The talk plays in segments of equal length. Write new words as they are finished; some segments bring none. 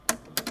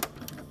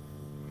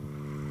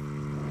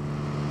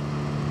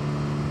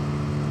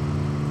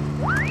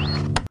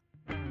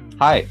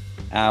Hi,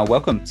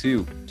 welcome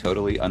to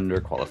Totally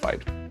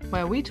Underqualified.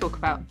 where we talk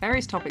about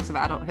various topics of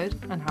adulthood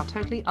and how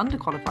totally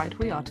underqualified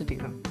we are to do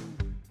them.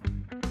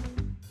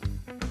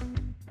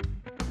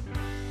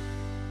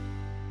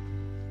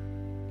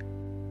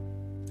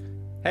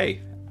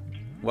 Hey,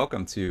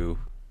 welcome to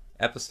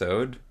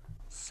episode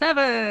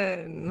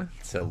 7.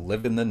 to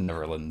Live in the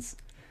Netherlands.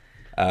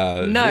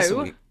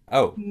 No.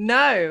 Oh,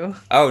 No.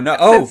 oh no! Episode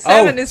Oh,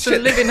 7 is to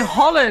shit. live in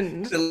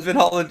Holland. To live in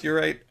Holland. You're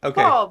right.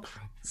 Okay. Bob, God.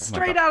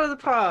 straight out of the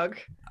Prague.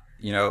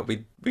 You know,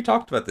 we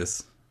talked about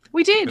this.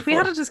 We did. We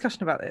Before. had a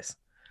discussion about this.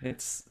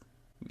 It's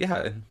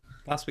in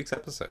last week's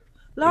episode.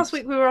 Last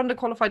week we were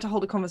underqualified to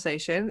hold a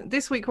conversation.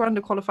 This week we're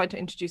underqualified to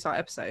introduce our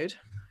episode.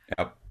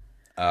 Yep.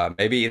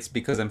 Maybe it's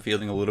because I'm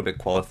feeling a little bit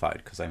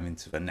qualified because I'm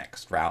into the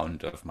next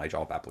round of my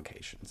job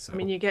application. So. I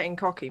mean, you're getting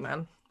cocky,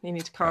 man. You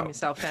need to calm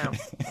yourself down.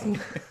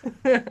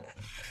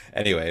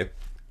 Anyway,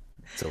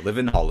 so live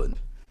in Holland.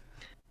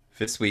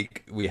 This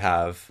week we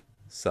have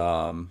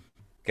some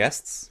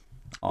guests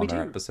on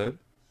our episode,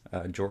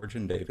 George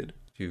and David,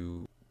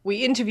 who We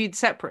interviewed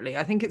separately.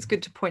 I think it's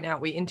good to point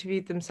out we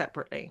interviewed them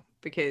separately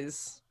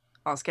because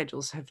our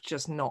schedules have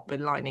just not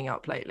been lining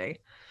up lately.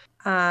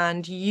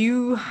 And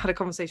you had a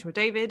conversation with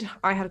David.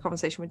 I had a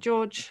conversation with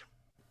George.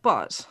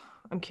 But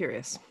I'm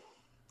curious.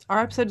 Our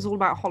episode is all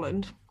about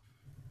Holland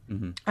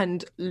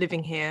and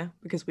living here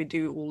because we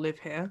do all live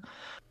here.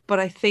 But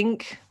I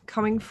think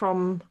coming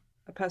from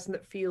a person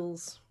that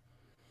feels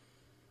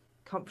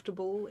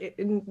comfortable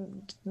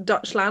in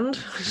Dutchland,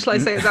 shall I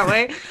say it that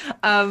way?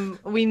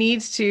 We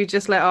need to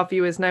just let our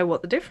viewers know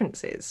what the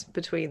difference is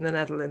between the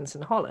Netherlands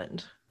and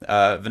Holland.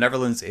 the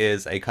Netherlands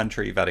is a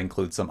country that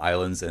includes some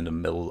islands in the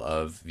middle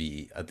of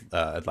the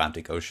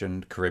Atlantic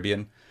Ocean,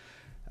 Caribbean,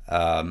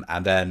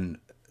 and then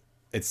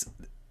it's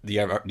the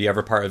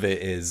other part of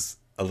it is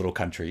a little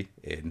country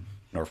in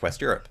Northwest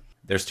Europe.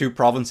 There's two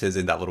provinces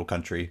in that little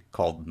country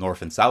called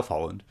North and South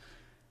Holland.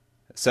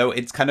 So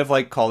it's kind of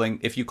like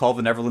if you call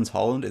the Netherlands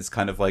Holland, it's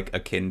kind of like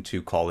akin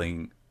to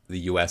calling the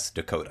US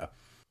Dakota.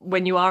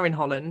 When you are in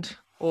Holland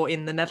or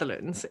in the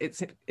Netherlands,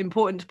 it's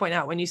important to point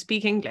out when you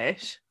speak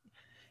English,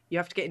 you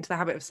have to get into the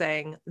habit of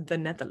saying the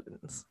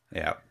Netherlands.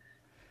 Yeah.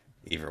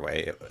 Either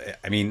way,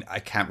 I mean, I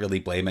can't really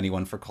blame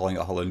anyone for calling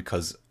it Holland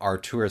because our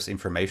tourist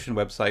information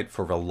website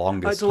for the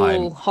longest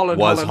time was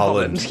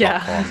Holland. Yeah.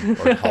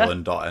 Or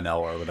Holland.nl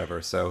or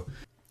whatever. So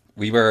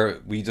we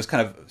just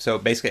kind of, so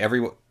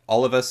basically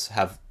all of us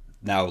have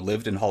now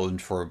lived in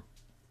Holland for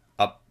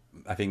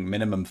I think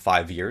minimum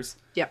 5 years.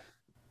 Yeah.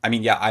 I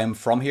mean, yeah, I am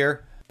from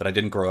here, but I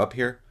didn't grow up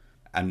here.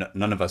 And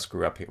none of us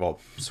grew up here.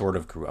 Well, sort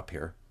of grew up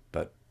here,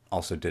 but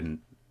also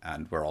didn't.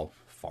 And we're all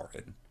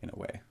foreign in a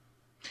way.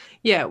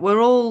 Yeah,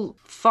 we're all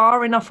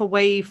far enough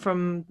away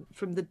from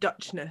the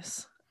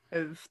Dutchness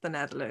of the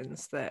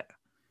Netherlands that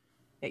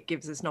it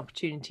gives us an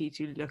opportunity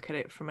to look at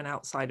it from an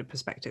outsider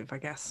perspective, I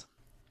guess.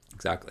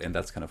 Exactly, and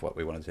that's kind of what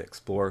we wanted to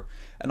explore.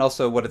 And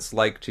also what it's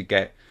like to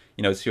get,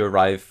 to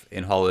arrive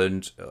in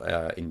Holland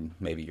in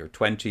maybe your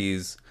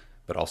 20s,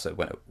 but also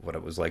what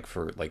it was like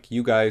for like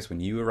you guys when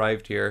you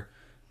arrived here.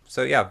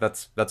 So yeah,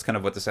 that's kind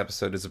of what this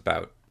episode is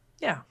about.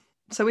 Yeah.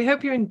 So we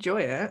hope you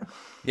enjoy it.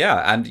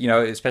 Yeah, and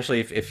especially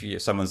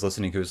if someone's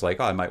listening who's like,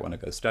 oh, I might want to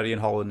go study in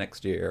Holland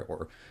next year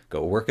or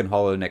go work in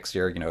Holland next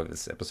year,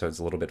 this episode's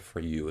a little bit for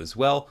you as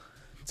well,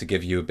 to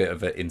give you a bit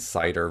of an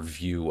insider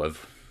view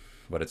of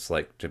what it's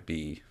like to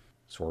be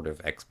sort of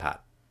expat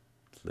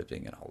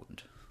living in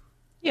Holland.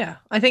 Yeah,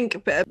 I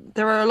think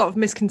there are a lot of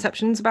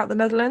misconceptions about the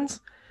Netherlands.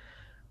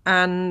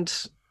 And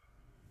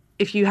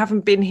if you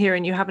haven't been here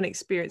and you haven't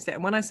experienced it,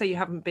 and when I say you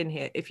haven't been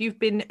here, if you've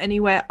been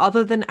anywhere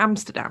other than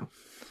Amsterdam,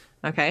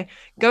 okay,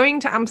 going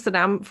to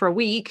Amsterdam for a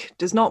week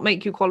does not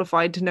make you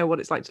qualified to know what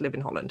it's like to live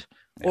in Holland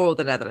or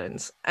the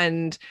Netherlands.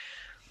 And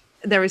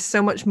there is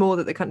so much more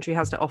that the country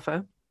has to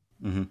offer.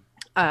 Mm-hmm.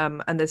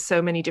 And there's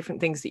so many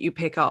different things that you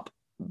pick up,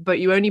 but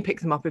you only pick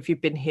them up if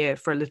you've been here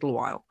for a little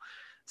while.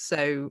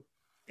 So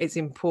it's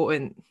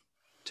important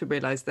to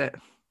realize that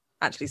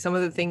actually some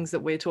of the things that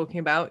we're talking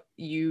about,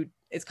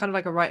 it's kind of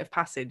like a rite of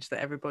passage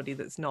that everybody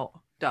that's not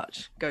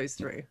Dutch goes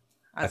through.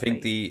 I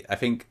think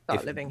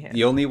living here.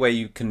 The only way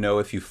you can know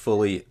if you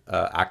fully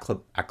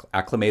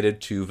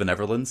acclimated to the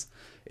Netherlands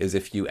is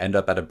if you end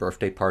up at a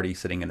birthday party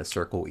sitting in a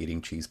circle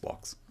eating cheese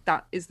blocks.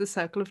 That is the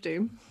circle of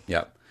doom.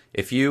 Yeah.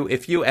 If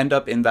you end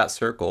up in that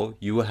circle,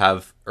 you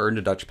have earned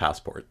a Dutch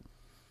passport.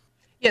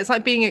 Yeah, it's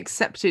like being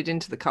accepted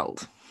into the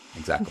cult.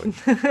 Exactly.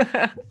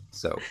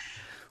 So,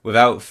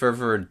 without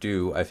further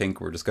ado, I think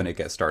we're just going to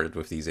get started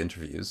with these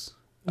interviews.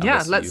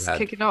 Yeah, let's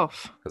kick it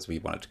off. Because we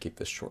wanted to keep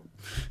this short.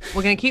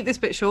 We're going to keep this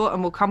bit short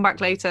and we'll come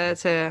back later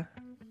to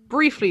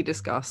briefly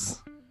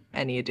discuss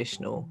any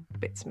additional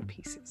bits and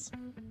pieces.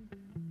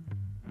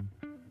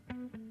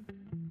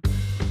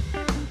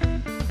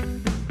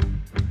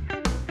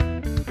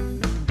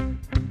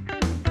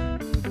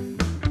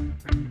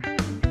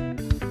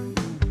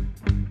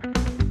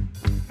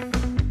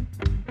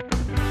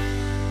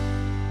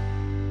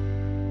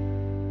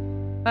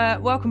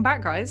 Welcome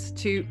back, guys,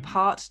 to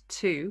part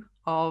 2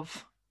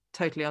 of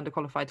totally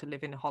underqualified to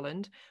live in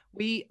Holland.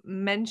 We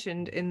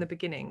mentioned in the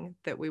beginning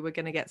that we were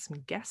going to get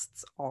some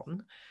guests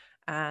on,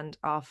 and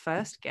our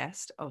first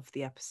guest of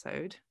the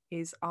episode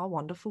is our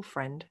wonderful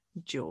friend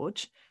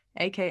George,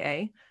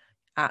 aka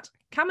at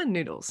Kamen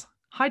Noodles.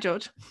 Hi,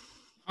 George.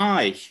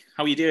 Hi,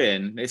 how are you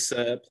doing? It's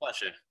a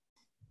pleasure.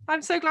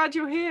 I'm so glad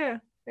you're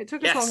here. It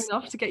took us long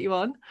enough to get you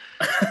on.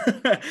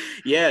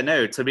 Yeah,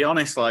 no, to be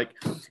honest, like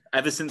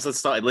ever since I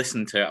started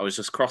listening to it, I was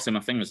just crossing my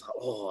fingers, like,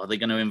 oh, are they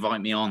going to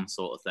invite me on,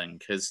 sort of thing?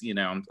 Because, you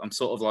know, I'm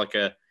sort of like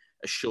a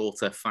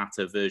shorter,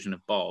 fatter version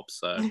of Bob.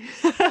 So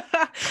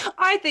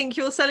I think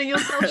you're selling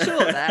yourself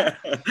short there.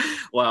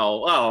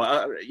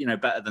 well, you know,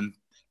 better than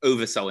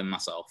overselling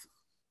myself.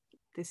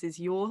 This is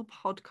your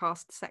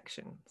podcast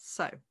section.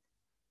 So,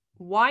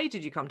 why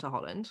did you come to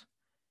Holland?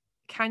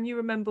 Can you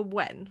remember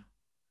when?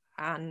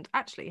 And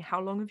actually, how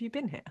long have you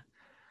been here?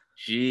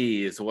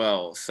 Geez,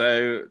 well,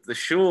 so the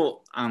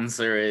short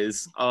answer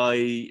is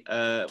my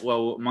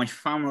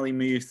family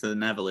moved to the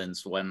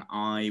Netherlands when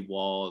I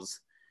was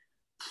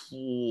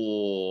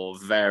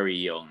very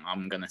young.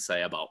 I'm going to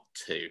say about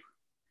 2.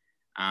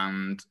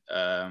 And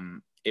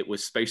it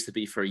was supposed to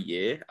be for a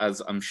year,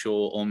 as I'm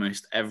sure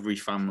almost every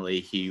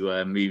family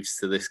who moves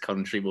to this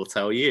country will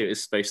tell you.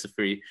 It's supposed to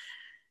be,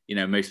 you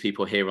know, most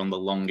people here on the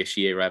longest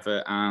year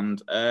ever.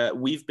 And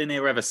we've been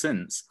here ever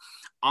since.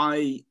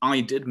 I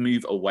did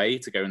move away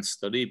to go and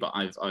study, but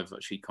I've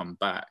actually come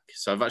back.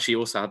 So I've actually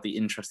also had the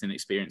interesting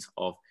experience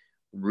of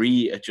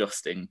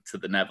readjusting to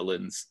the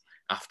Netherlands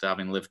after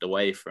having lived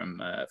away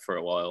from for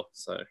a while.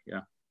 So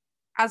yeah.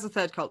 As a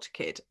third culture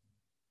kid,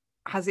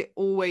 has it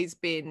always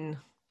been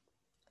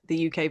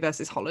the UK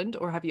versus Holland,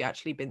 or have you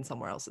actually been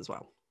somewhere else as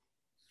well?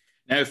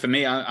 No, for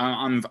me,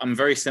 I'm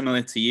very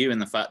similar to you in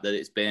the fact that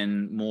it's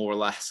been more or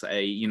less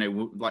a, you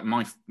know, like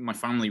my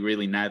family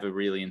really never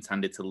really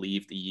intended to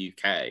leave the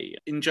UK.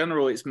 In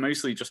general, it's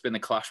mostly just been a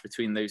clash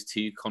between those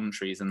two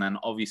countries, and then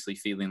obviously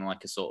feeling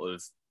like a sort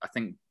of, I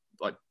think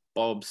like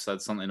Bob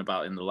said something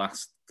about in the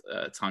last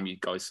time you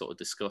guys sort of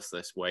discussed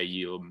this, where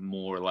you're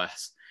more or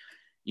less,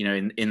 you know,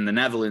 in the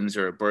Netherlands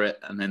you're a Brit,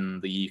 and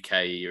in the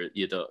UK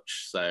you're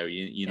Dutch. So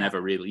you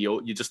never really,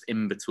 you're just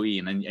in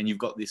between, and you've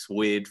got this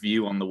weird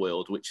view on the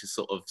world, which is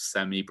sort of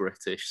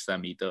semi-British,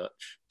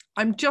 semi-Dutch.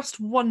 I'm just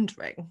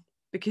wondering,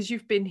 because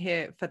you've been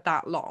here for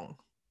that long,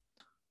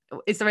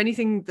 is there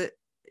anything that,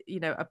 you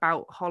know,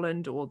 about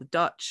Holland or the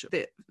Dutch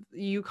that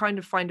you kind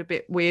of find a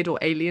bit weird or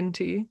alien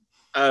to you?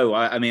 Oh,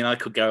 I mean, I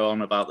could go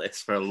on about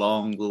this for a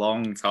long,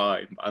 long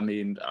time.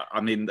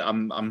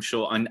 I'm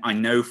sure, I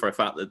know for a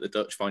fact that the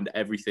Dutch find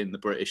everything the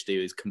British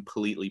do is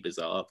completely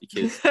bizarre,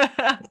 because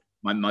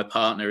my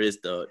partner is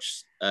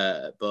Dutch.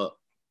 But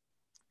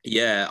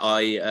yeah,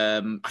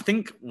 I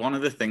think one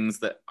of the things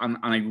that, and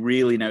I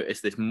really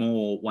noticed this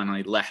more when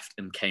I left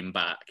and came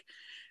back,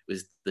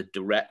 was the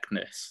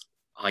directness.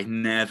 I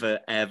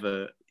never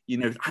ever, you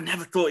know, I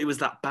never thought it was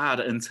that bad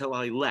until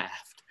I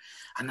left.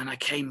 And then I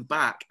came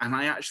back, and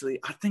I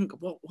think,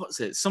 what's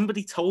it?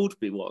 Somebody told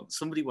me once,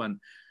 somebody went,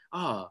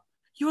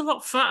 you're a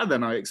lot fatter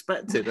than I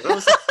expected. And I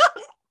was like,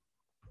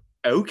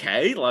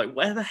 okay, like,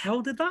 where the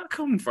hell did that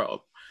come from?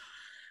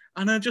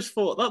 And I just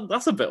thought,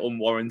 that's a bit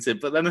unwarranted.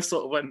 But then I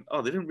sort of went,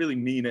 they didn't really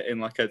mean it in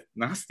like a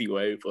nasty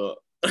way, but...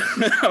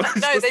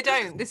 No, they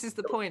don't. This is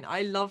the point.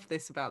 I love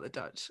this about the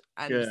Dutch,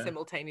 and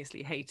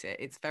simultaneously hate it.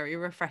 It's very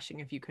refreshing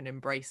if you can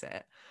embrace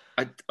it.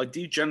 I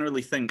do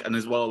generally think, and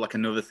as well, like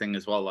another thing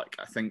as well, like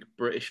I think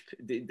British,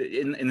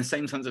 in the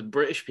same sense of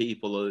British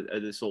people are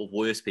the sort of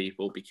worst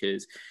people,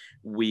 because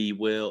we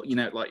will, you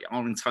know, like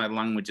our entire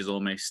language is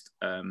almost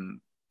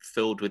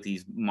filled with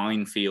this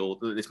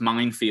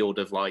minefield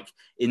of like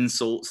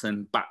insults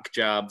and back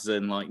jabs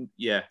and like,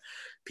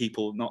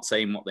 people not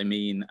saying what they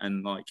mean,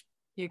 and like,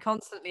 you're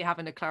constantly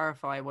having to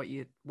clarify what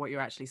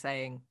you're actually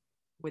saying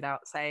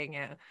without saying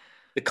it.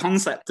 The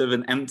concept of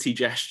an empty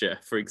gesture,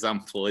 for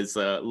example, is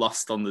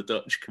lost on the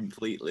Dutch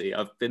completely.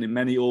 I've been in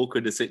many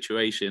awkward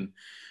situations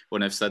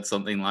when I've said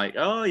something like,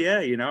 "Oh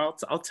yeah, you know,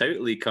 I'll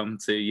totally come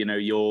to, you know,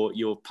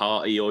 your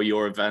party or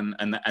your event,"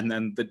 and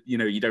then you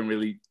know, you don't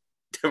really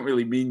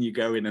mean you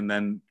going, and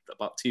then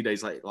about 2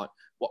 days later, like,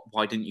 what?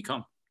 Why didn't you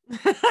come?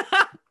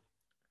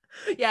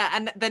 Yeah,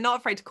 and they're not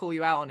afraid to call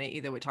you out on it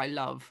either, which I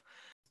love.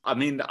 I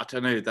mean, I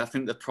don't know. I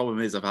think the problem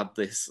is I've had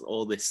this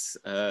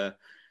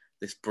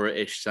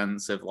British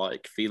sense of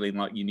like feeling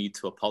like you need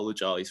to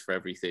apologize for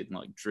everything,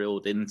 like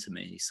drilled into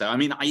me. So, I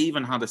mean, I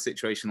even had a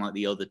situation like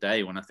the other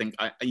day when I think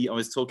I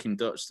was talking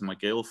Dutch to my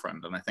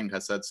girlfriend, and I think I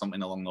said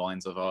something along the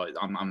lines of,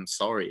 I'm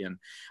sorry. And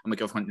my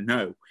girlfriend,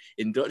 no,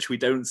 in Dutch, we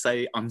don't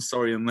say I'm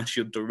sorry unless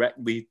you're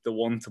directly the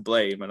one to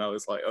blame. And I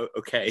was like, oh,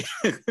 okay.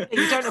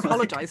 You don't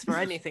apologize for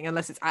anything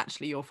unless it's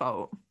actually your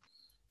fault.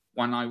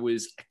 When I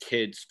was a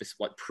kid,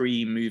 like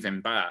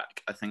pre-moving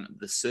back, I think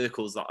the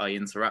circles that I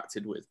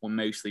interacted with were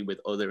mostly with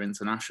other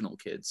international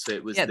kids. So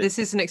it was this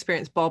is an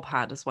experience Bob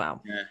had as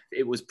well. Yeah,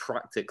 it was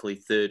practically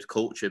third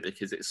culture,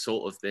 because it's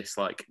sort of this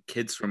like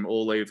kids from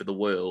all over the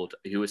world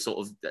who are sort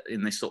of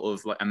in this sort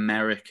of like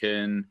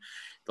American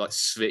like,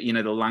 you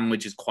know, the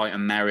language is quite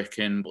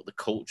American, but the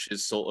culture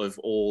is sort of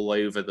all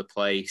over the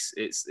place.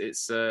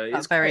 It's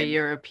very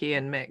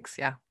European mix,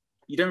 yeah.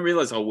 You don't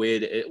realize how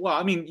weird it is. Well,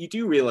 I mean, you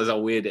do realize how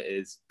weird it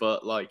is,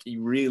 but like,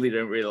 you really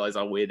don't realize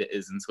how weird it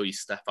is until you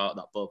step out of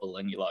that bubble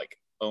and you're like,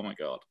 oh my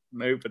god,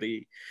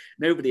 nobody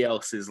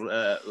else is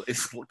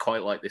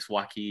quite like this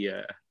wacky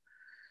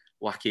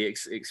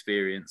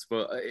experience.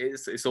 But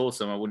it's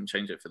awesome. I wouldn't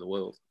change it for the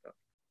world.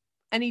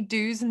 Any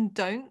do's and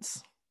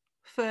don'ts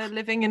for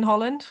living in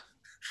Holland?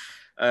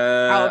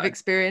 Out of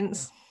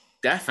experience?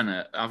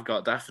 I've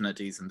got definite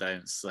do's and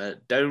don'ts.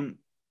 Don't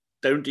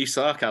do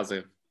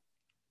sarcasm.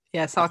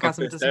 Yeah,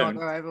 sarcasm does not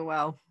go over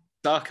well.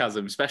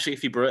 Sarcasm, especially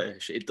if you're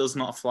British, it does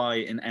not fly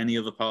in any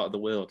other part of the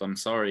world. I'm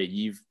sorry,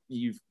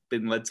 you've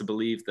been led to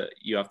believe that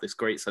you have this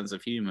great sense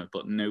of humor,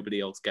 but nobody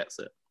else gets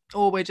it.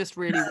 Or we're just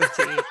really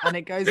witty and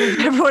it goes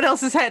over everyone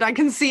else's head. I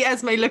can see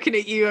Esme looking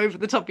at you over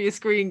the top of your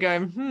screen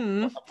going,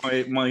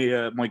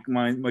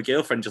 My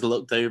girlfriend just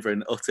looked over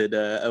and uttered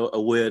a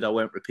word I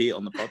won't repeat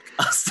on the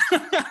podcast.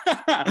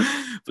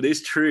 But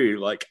it's true.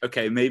 Like,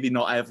 okay, maybe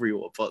not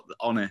everyone, but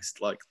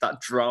honest, like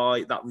that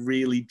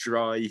really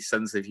dry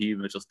sense of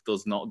humor just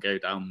does not go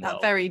down well.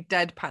 That very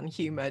deadpan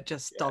humor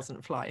just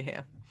doesn't fly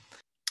here.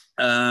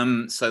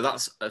 So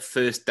that's a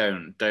first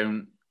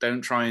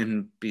don't try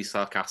and be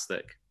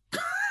sarcastic.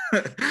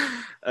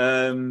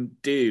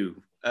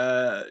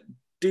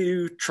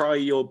 Do try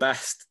your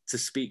best to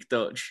speak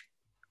Dutch,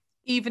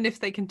 even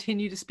if they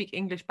continue to speak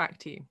English back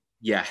to you.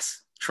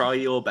 Yes, try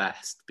your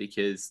best,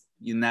 because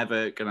you're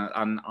never gonna.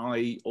 And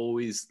I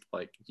always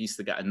used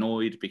to get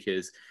annoyed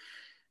because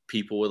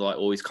people would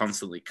always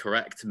constantly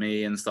correct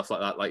me and stuff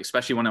like that. Like,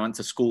 especially when I went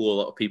to school, a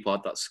lot of people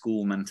had that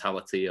school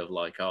mentality of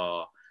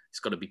it's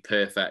got to be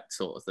perfect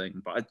sort of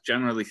thing. But I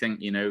generally think,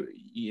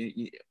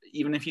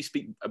 even if you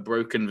speak a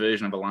broken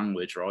version of a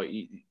language, right,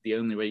 the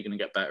only way you're going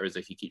to get better is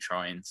if you keep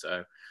trying.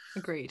 So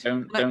agreed.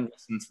 Don't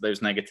listen to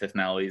those negative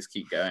Nellies.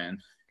 Keep going.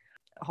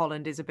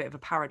 Holland is a bit of a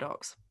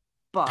paradox,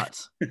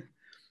 but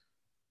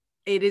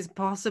it is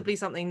possibly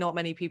something not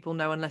many people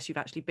know unless you've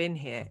actually been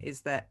here,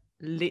 is that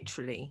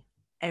literally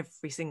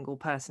every single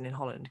person in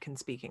Holland can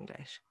speak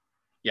English.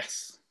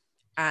 Yes.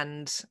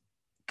 And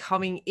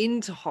coming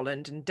into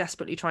Holland and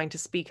desperately trying to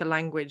speak a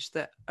language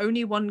that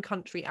only one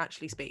country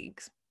actually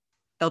speaks,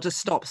 they'll just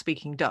stop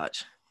speaking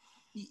Dutch.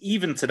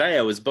 Even today,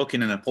 I was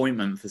booking an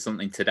appointment for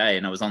something today,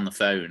 and I was on the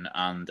phone,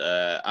 and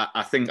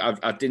I think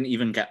I didn't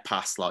even get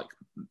past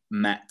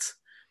met,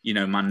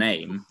 my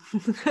name,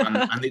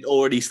 and it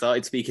already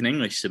started speaking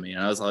English to me,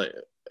 and I was like,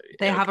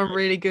 they have a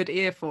really good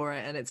ear for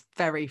it, and it's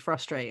very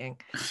frustrating.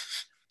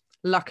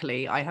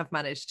 Luckily, I have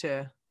managed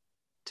to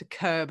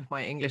curb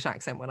my English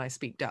accent when I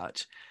speak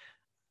Dutch.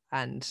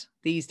 And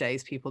these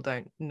days people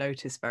don't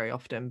notice very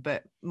often.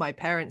 But my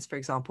parents, for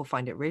example,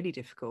 find it really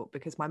difficult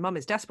because my mum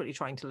is desperately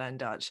trying to learn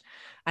Dutch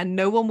and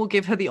no one will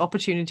give her the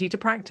opportunity to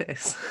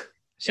practice.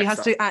 She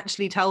has to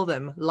actually tell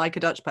them, like a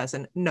Dutch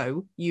person,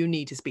 no, you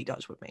need to speak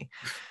Dutch with me.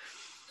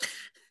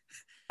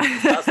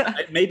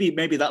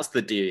 Maybe that's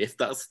the deal. If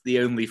that's the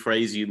only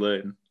phrase you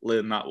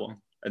learn that one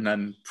and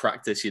then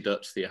practice your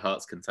Dutch to your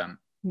heart's content.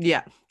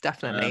 Yeah,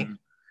 definitely.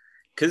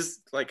 Because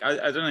I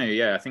don't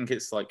know, I think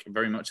it's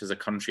very much as a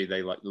country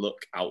they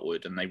look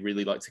outward and they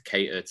really like to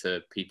cater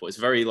to people. It's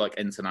very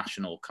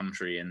international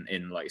country in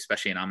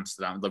especially in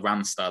Amsterdam. The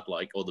Randstad,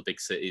 all the big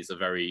cities, are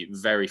very,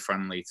 very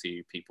friendly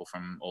to people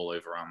from all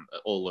around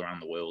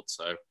the world.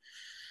 So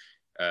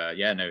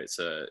it's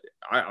a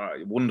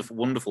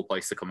wonderful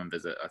place to come and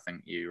visit. I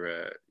think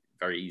you're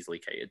very easily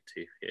catered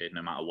to here,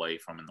 no matter where you're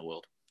from in the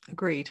world.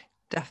 Agreed,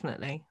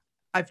 definitely.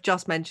 I've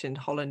just mentioned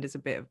Holland is a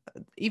bit of,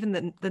 even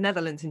the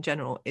Netherlands in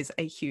general is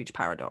a huge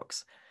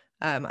paradox.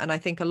 And I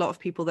think a lot of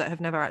people that have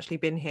never actually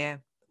been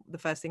here, the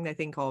first thing they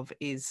think of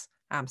is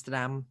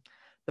Amsterdam,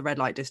 the red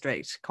light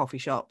district, coffee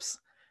shops.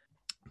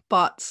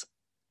 But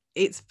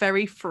it's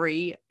very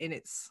free in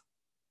its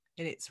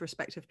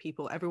respect of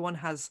people. Everyone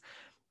has,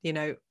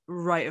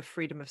 right of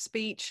freedom of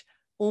speech,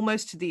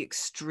 almost to the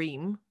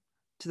extreme,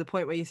 to the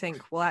point where you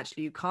think, well,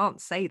 actually, you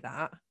can't say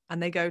that.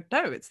 And they go,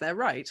 no, it's their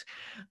right.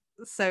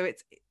 So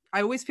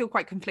I always feel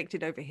quite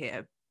conflicted over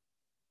here,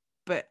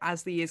 but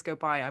as the years go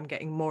by, I'm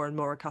getting more and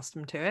more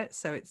accustomed to it,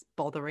 so it's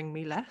bothering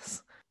me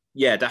less.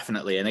 Yeah,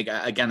 definitely. And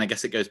again, I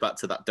guess it goes back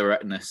to that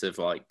directness of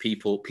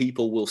people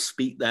will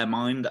speak their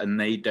mind and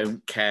they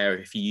don't care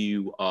if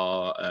you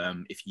are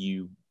if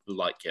you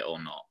like it or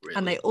not, really.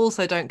 And they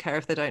also don't care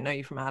if they don't know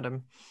you from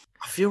Adam.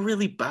 I feel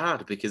really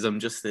bad because I'm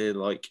just there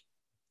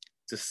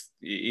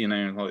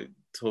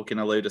talking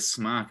a load of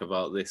smack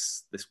about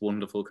this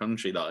wonderful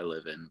country that I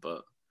live in,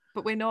 but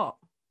we're not.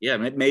 Yeah,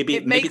 maybe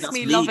it makes that's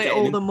me love it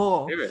all the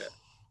more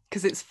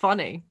because it's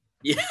funny.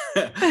 Yeah,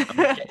 I'm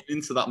getting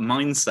into that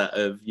mindset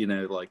of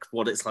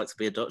what it's like to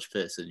be a Dutch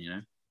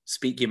person.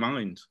 Speak your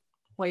mind.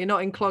 Well, you're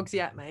not in clogs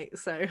yet, mate.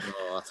 So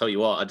I'll tell you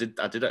what,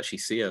 I did actually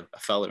see a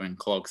fella in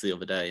clogs the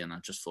other day, and I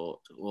just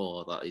thought,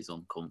 oh, that is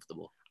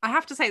uncomfortable. I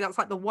have to say that's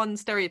the one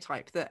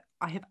stereotype that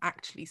I have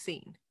actually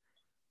seen.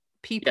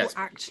 People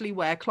actually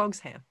wear clogs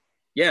here.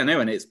 Yeah, no,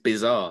 and it's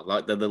bizarre.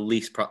 Like they're the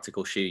least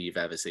practical shoe you've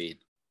ever seen,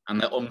 and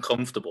they're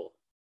uncomfortable,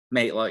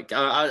 mate. Like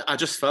I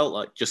just felt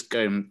like just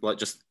going, like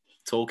just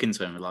talking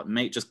to him, like,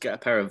 mate, just get a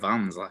pair of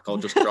Vans. Like I'll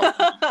just drop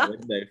them out the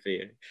window for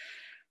you.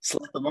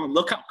 Slap them on.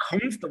 Look how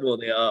comfortable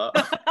they are.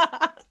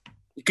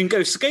 You can go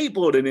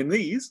skateboarding in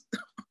these.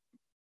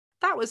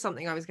 That was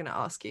something I was going to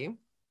ask you.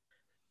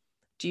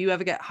 Do you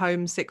ever get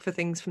homesick for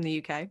things from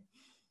the UK?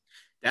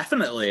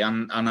 Definitely,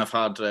 and I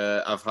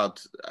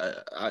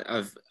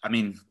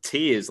mean,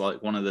 tea is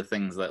like one of the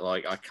things that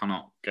like I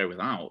cannot go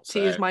without. Tea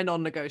so. is my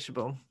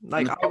non-negotiable.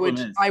 Like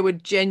is- I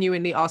would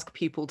genuinely ask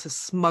people to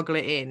smuggle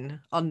it in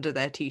under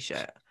their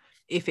t-shirt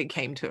if it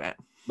came to it.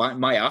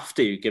 Might have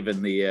to,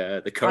 given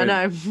the I current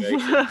know.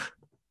 situation.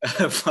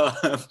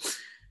 But,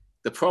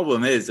 the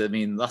problem is, I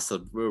mean, that's a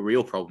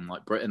real problem.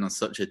 Like Britain has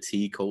such a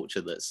tea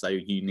culture that's so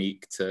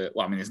unique to.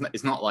 Well, I mean,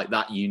 it's not like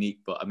that unique,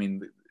 but I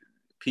mean,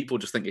 people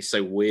just think it's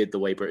so weird the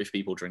way British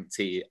people drink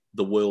tea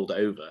the world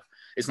over.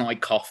 It's not like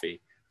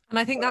coffee. And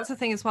I think that's the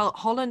thing as well.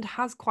 Holland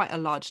has quite a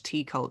large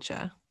tea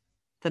culture.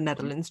 The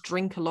Netherlands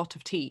drink a lot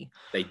of tea.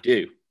 They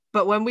do.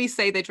 But when we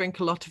say they drink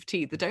a lot of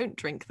tea, they don't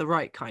drink the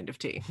right kind of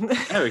tea.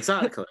 No,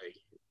 exactly.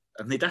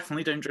 And they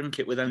definitely don't drink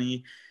it with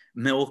any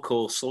milk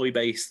or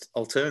soy-based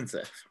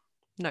alternative.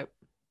 No.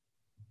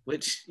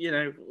 Which, you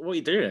know, what are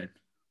you doing?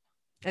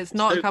 It's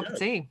not so a cup good. of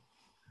tea.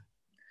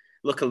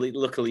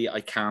 Luckily,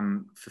 I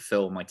can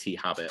fulfill my tea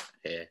habit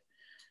here.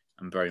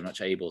 I'm very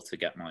much able to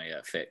get my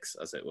fix,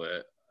 as it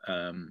were.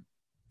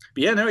 But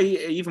yeah, no, he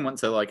even went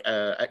to like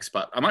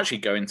expat. I'm actually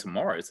going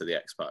tomorrow to the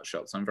expat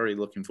shop, so I'm very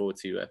looking forward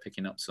to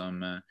picking up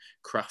some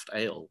craft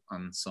ale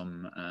and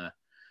some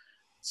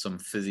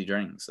fizzy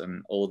drinks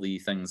and all the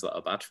things that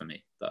are bad for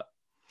me that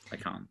I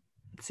can't.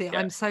 See, Yeah.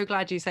 I'm so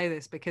glad you say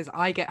this because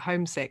I get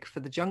homesick for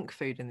the junk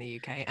food in the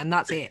UK, and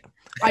that's it.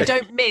 I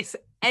don't miss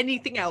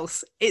anything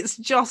else. It's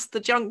just the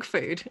junk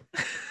food.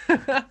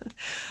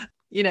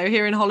 You know,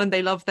 here in Holland,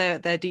 they love their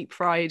deep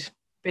fried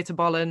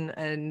bitterballen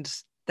and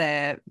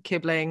their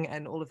kibbeling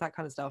and all of that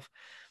kind of stuff.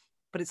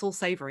 But it's all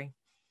savoury.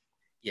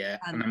 Yeah,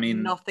 And I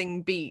mean,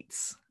 nothing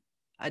beats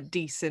a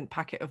decent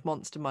packet of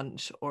Monster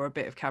Munch or a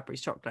bit of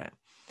Cadbury's chocolate.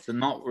 they're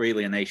not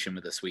really a nation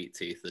with a sweet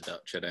tooth, the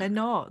Dutch. I don't They're think.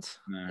 not.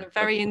 No, They're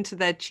very into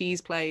their cheese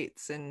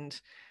plates and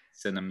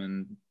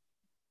cinnamon,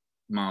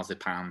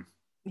 marzipan.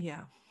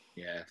 yeah.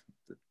 Yeah,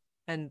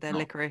 And their Not-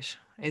 licorice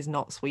is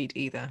not sweet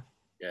either.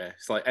 yeah.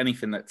 It's like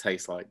anything that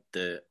tastes like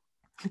dirt.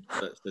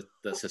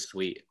 That's a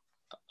sweet.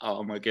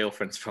 Oh, my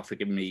girlfriend's probably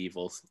giving me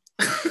evils.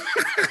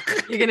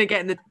 You're gonna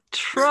get into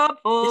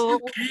trouble.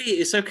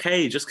 It's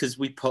okay. Just because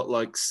we put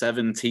like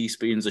 7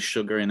 teaspoons of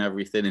sugar in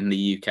everything in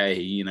the UK,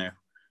 you know,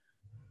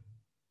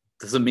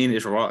 doesn't mean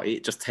it's right.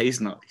 It just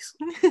tastes nice.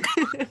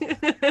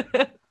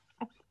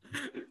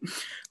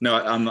 No,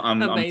 I'm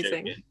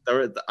Amazing.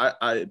 joking.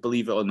 I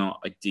believe it or not,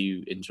 I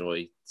do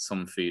enjoy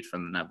some food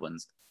from the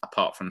Netherlands,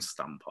 apart from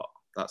Stampot.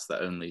 That's the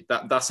only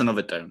that's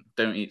another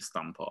don't eat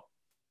Stampot.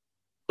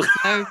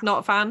 No, not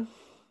a fan.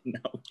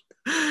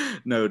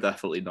 No,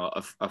 definitely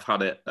not. I've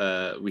had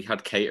it. We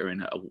had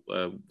catering at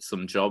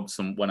some jobs.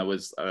 When I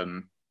was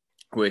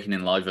working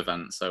in live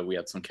events, so we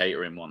had some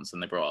catering once,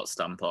 and they brought out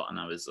Stampot, and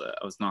I was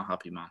not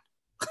happy, man.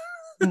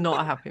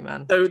 Not a happy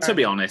man. So to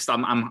be honest,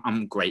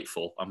 I'm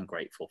grateful. I'm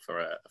grateful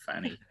for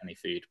any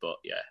food, but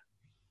yeah,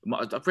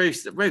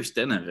 roast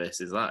dinner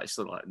versus that. It's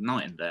sort of like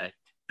night and day.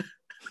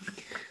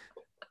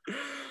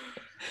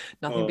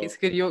 Nothing beats a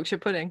good Yorkshire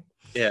pudding.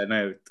 Yeah,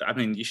 no, I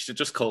mean, you should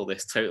just call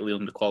this totally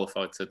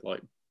underqualified to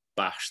like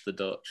bash the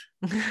Dutch.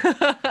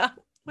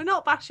 We're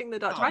not bashing the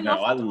Dutch. Oh,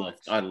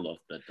 I love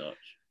the Dutch.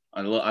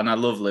 I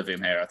love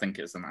living here. I think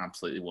it's an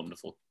absolutely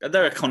wonderful.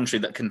 They're a country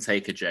that can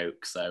take a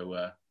joke,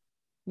 so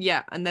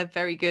yeah, and they're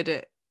very good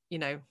at, you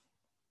know,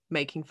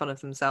 making fun of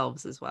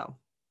themselves as well.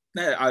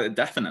 no,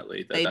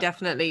 definitely. They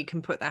definitely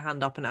can put their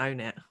hand up and own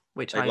it,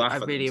 which They I laugh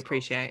at really themselves.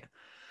 appreciate.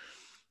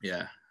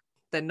 Yeah,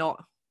 They're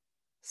not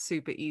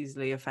super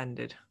easily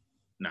offended.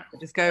 no. They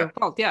just go,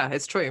 well, yeah,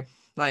 it's true.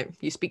 Like,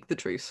 you speak the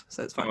truth,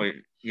 so it's fine. Oh,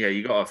 yeah,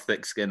 you got a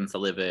thick skin to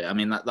live it. I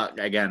mean, that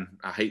again,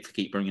 I hate to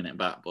keep bringing it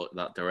back, but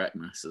that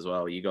directness as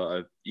well. You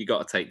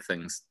gotta take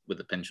things with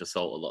a pinch of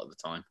salt a lot of the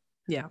time.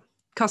 Yeah.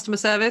 Customer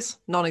service,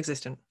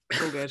 non-existent.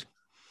 All good.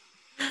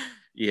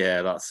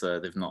 Yeah, that's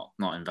they've not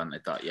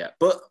invented that yet.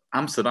 But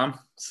Amsterdam,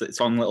 it's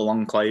its own little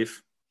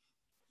enclave.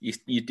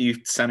 You do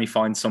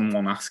semi-find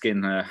someone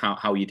asking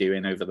how you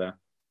doing over there.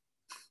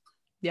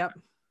 Yep.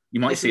 You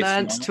might They've see a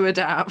learned smile. to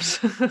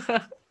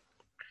adapt.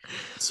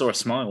 Saw a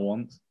smile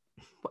once.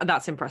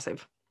 That's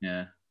impressive.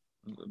 Yeah,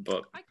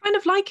 but I kind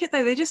of like it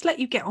though. They just let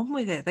you get on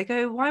with it. They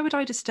go, why would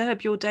I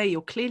disturb your day?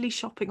 You're clearly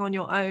shopping on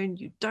your own.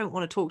 You don't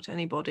want to talk to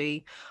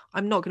anybody.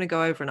 I'm not going to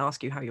go over and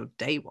ask you how your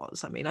day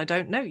was. I mean, I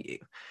don't know you.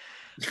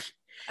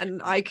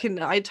 And I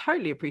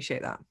totally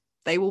appreciate that.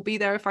 They will be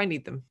there if I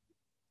need them.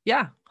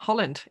 Yeah,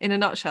 Holland in a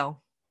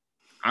nutshell.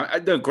 I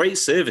know, great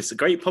service,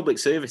 great public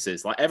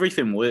services. Like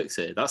everything works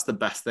here. That's the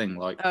best thing.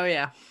 Like Oh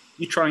yeah.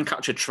 you try and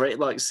catch a train,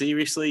 like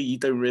seriously, you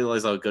don't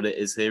realize how good it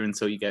is here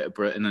until you get to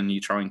Britain and you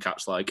try and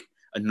catch like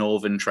a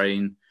northern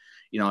train.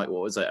 like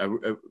what was it,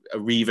 a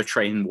Reaver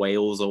train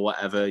Wales or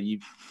whatever, you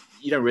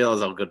don't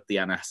realize how good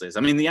the NS is.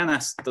 I mean, the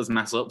NS does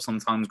mess up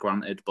sometimes,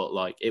 granted, but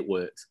like it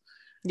works.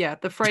 Yeah,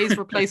 the phrase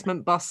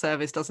replacement bus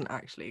service doesn't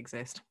actually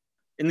exist.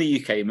 In the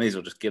UK, you may as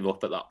well just give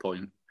up at that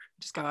point.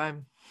 Just go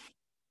home.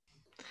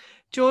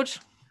 George,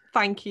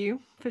 thank you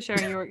for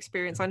sharing your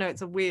experience. I know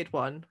it's a weird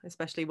one,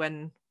 especially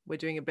when we're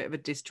doing a bit of a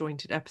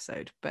disjointed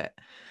episode, but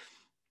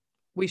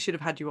we should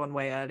have had you on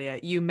way earlier.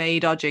 You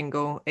made our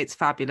jingle. It's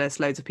fabulous.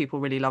 Loads of people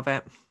really love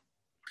it.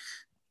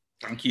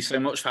 Thank you so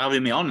much for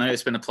having me on.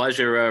 It's been a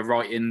pleasure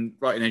writing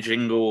a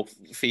jingle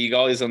for you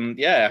guys, and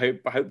yeah,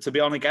 I hope to be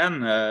on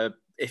again.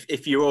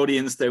 If your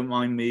audience don't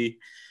mind me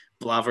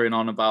blathering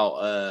on about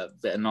a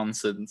bit of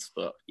nonsense,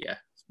 but yeah,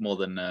 it's more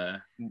than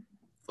a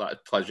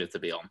pleasure to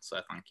be on.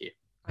 So thank you.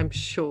 I'm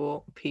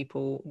sure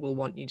people will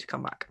want you to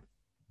come back.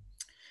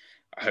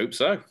 I hope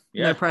so.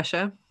 Yeah. No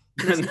pressure,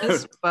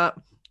 listeners, but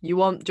you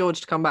want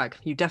George to come back.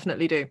 You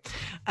definitely do.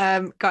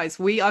 Guys,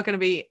 we are going to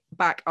be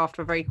back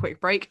after a very quick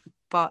break,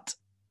 but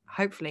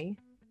hopefully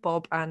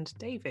Bob and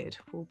David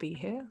will be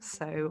here.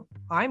 So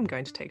I'm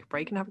going to take a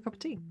break and have a cup of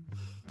tea.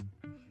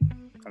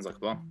 Sounds like a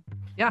plan.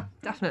 Yeah,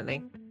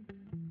 definitely.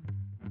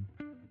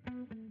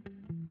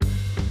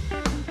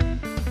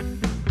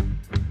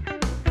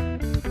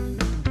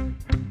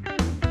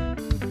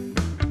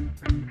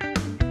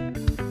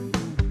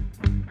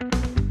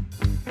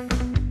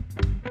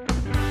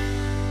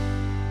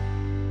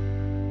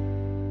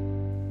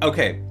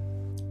 Okay,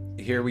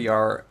 here we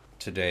are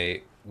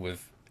today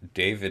with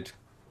David,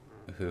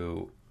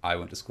 who I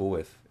went to school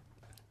with.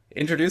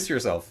 Introduce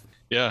yourself.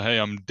 Yeah, hey,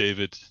 I'm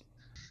David.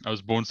 I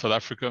was born in South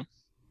Africa,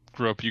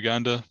 grew up in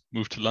Uganda,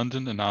 moved to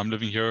London, and now I'm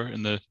living here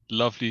in the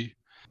lovely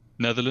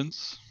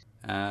Netherlands.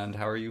 And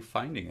how are you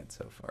finding it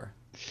so far?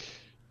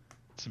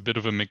 It's a bit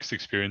of a mixed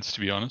experience, to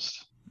be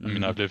honest. I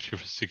mean, I've lived here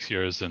for 6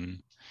 years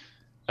and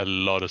a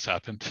lot has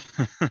happened.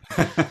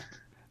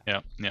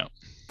 Yeah.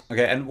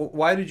 Okay, and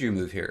why did you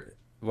move here?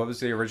 What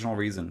was the original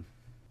reason?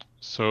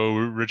 So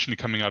originally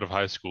coming out of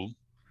high school,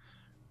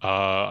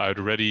 I'd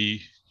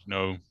already,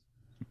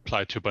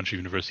 applied to a bunch of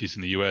universities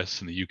in the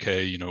US and the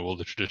UK, all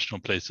the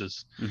traditional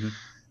places. Mm-hmm.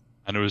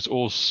 And it was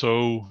all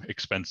so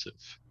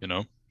expensive,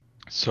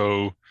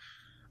 So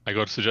I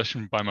got a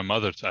suggestion by my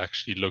mother to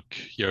actually look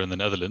here in the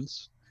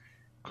Netherlands,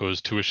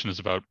 because tuition is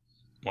about,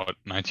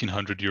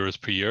 1,900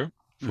 euros per year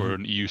for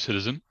an EU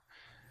citizen.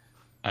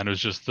 And it was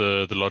just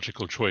the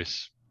logical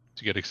choice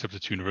to get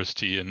accepted to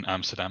university in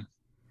Amsterdam.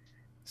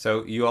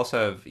 So you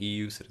also have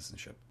EU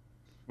citizenship?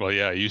 Well,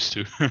 yeah, I used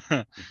to.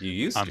 You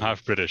used to? I'm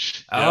half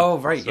British. Oh,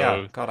 yeah. right, So,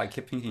 yeah. God, I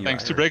keep thinking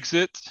thanks to Irish.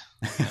 Brexit.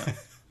 Yeah.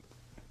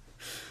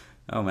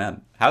 Oh,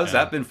 man. How's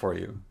that been for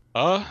you?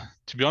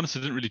 To be honest, it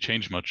didn't really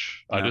change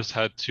much. No. I just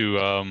had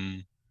to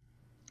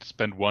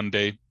spend one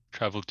day,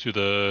 travel to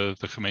the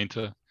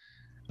gemeente, and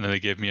then they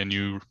gave me a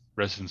new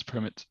residence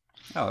permit.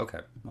 Oh, okay.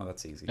 Well,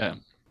 that's easy. Yeah.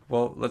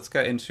 Well, let's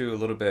get into a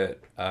little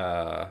bit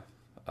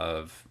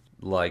of,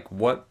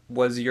 what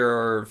was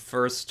your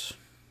first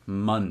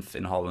month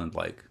in Holland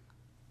like?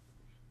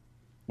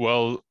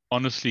 Well,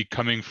 honestly,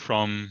 coming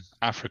from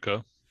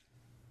Africa,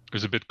 it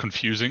was a bit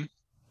confusing,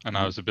 and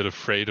I was a bit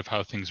afraid of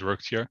how things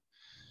worked here.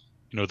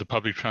 The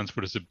public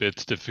transport is a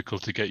bit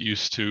difficult to get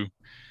used to.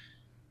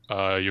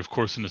 You're, of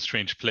course, in a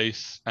strange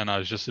place, and I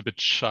was just a bit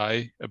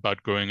shy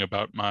about going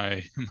about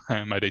my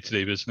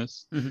day-to-day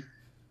business. Mm-hmm.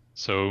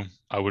 So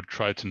I would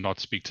try to not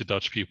speak to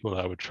Dutch people.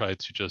 I would try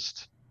to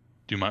just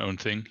do my own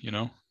thing,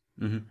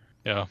 Mm-hmm.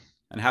 Yeah.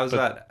 And how's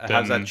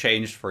that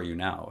changed for you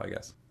now, I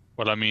guess?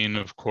 Well, I mean,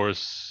 of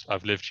course,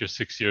 I've lived here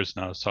 6 years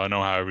now, so I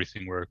know how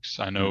everything works.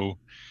 I know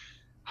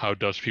how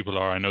Dutch people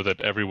are. I know that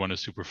everyone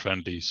is super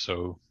friendly,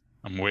 so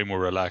I'm way more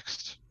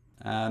relaxed.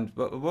 And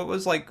what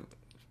was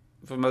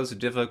the most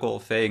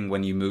difficult thing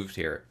when you moved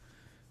here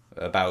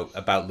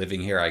about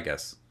living here, I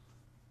guess?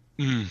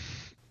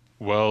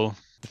 Well,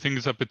 the thing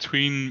is that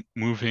between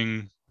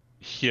moving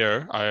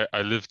here,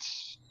 I lived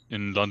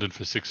in London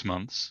for 6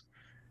 months.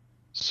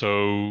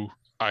 So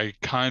I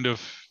kind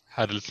of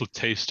had a little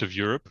taste of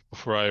Europe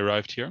before I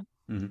arrived here.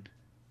 Mm-hmm.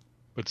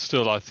 But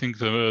still, I think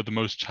the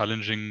most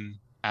challenging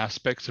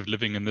aspects of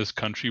living in this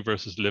country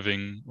versus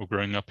living or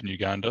growing up in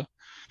Uganda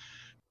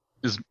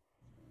is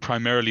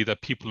primarily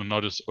that people are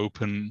not as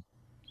open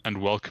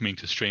and welcoming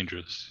to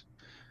strangers.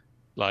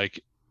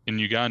 Like in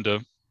Uganda,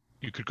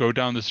 you could go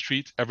down the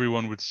street,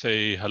 everyone would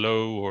say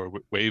hello or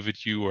wave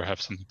at you or have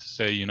something to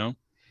say,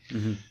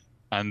 Mm-hmm.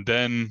 And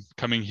then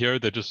coming here,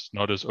 they're just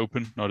not as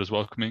open, not as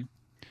welcoming.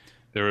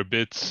 They're a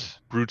bit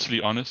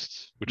brutally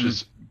honest, which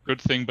is a good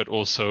thing, but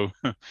also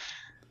a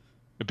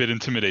bit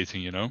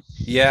intimidating,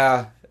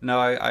 Yeah, no,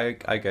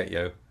 I get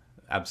you,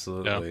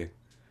 absolutely.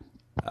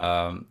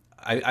 Yeah.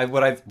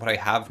 What I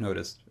have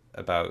noticed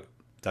about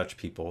Dutch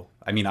people,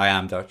 I mean, I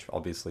am Dutch,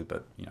 obviously,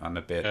 but I'm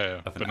a bit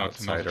of an but not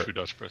outsider. a true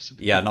Dutch person.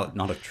 Yeah,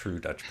 not a true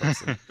Dutch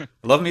person.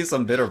 Love me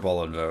some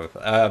bitterballen though.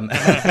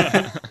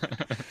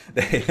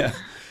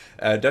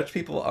 Dutch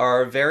people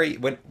are very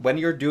when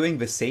you're doing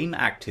the same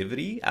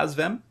activity as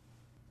them,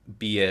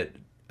 be it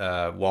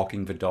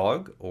walking the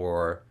dog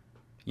or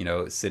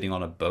sitting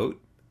on a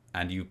boat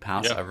and you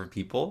pass Yeah. other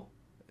people,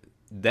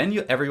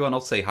 then everyone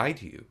will say hi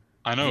to you.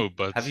 I know,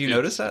 but Have you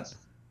noticed that?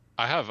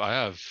 I have.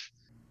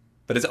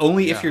 But it's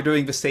only if Yeah. you're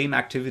doing the same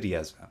activity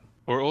as them.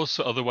 Or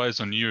also otherwise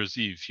on New Year's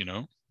Eve,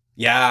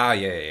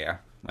 Yeah.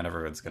 When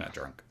everyone's gonna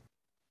drunk.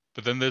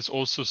 But then there's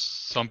also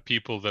some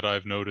people that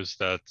I've noticed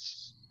that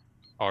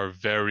are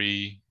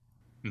very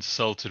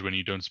insulted when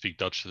you don't speak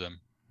Dutch to them,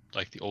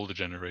 like the older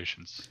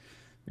generations.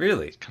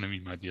 Really? It's kind of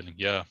been my dealing.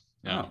 Yeah.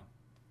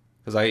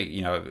 Because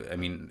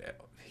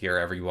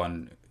here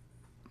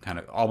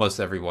almost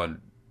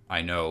everyone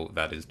I know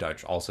that is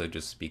Dutch also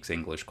just speaks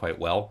English quite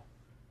well.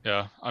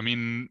 Yeah, I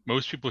mean,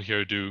 most people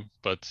here do,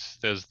 but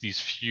there's these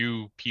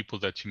few people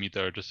that you meet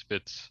that are just a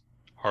bit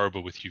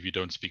horrible with you if you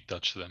don't speak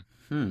Dutch to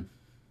them.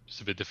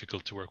 Just a bit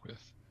difficult to work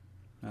with.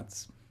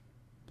 That's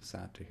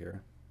sad to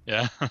hear.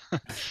 Yeah.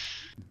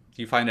 Do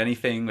you find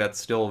anything that's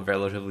still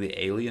relatively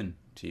alien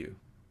to you?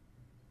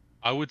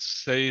 I would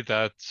say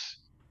that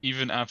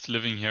even after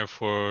living here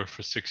for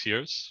 6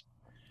 years,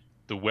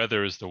 the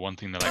weather is the one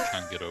thing that I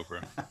can't get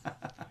over.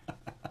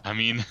 I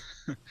mean,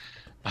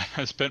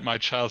 I spent my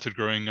childhood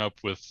growing up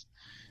with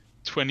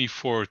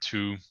 24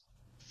 to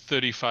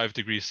 35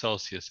 degrees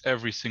Celsius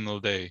every single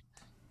day.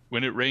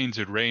 When it rains,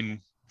 it'd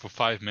rain for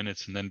 5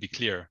 minutes and then be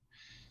clear.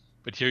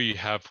 But here you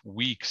have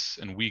weeks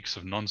and weeks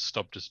of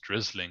non-stop just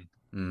drizzling.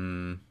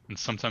 And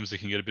sometimes it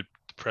can get a bit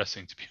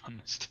depressing, to be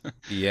honest.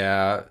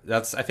 Yeah,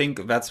 I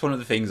think that's one of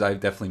the things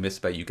I've definitely missed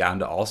about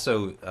Uganda.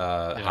 Also,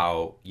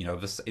 how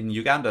in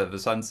Uganda the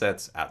sun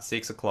sets at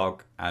 6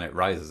 o'clock and it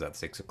rises at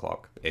 6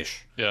 o'clock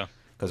ish. Yeah,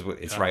 because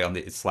it's right on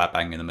it's slap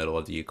bang in the middle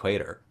of the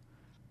equator.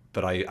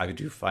 But I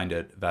do find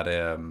that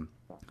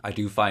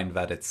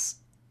it's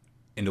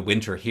in the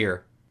winter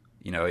here.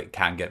 It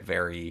can get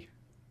very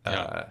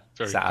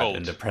very sad cold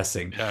and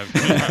depressing.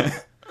 Yeah.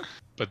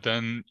 But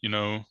then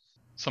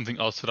something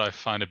else that I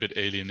find a bit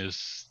alien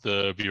is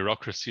the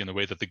bureaucracy and the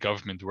way that the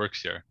government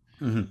works here.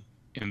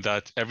 In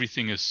that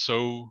everything is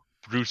so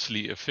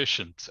brutally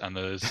efficient and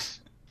there's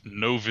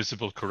no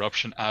visible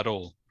corruption at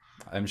all.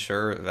 I'm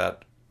sure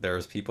that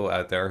there's people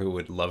out there who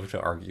would love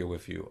to argue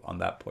with you on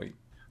that point.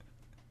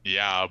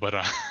 Yeah, but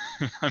I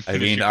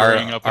mean,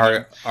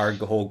 our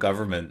whole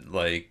government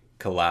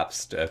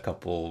collapsed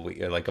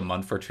a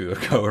month or two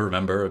ago.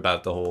 Remember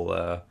about the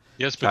whole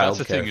yes, but that's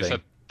the thing is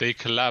that they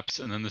collapse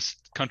and then this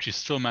country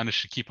still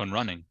managed to keep on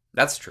running.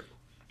 That's true.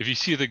 If you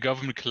see the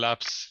government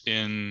collapse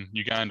in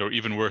Uganda or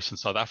even worse in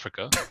South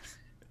Africa,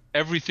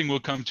 everything will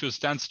come to a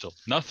standstill.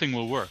 Nothing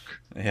will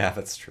work. Yeah,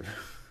 that's true.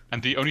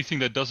 And the only thing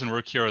that doesn't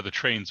work here are the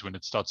trains when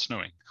it starts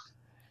snowing.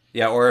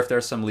 Yeah, or if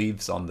there's some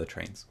leaves on the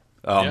trains.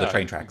 On the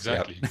train tracks.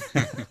 Exactly.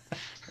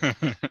 Yep.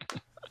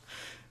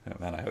 Oh,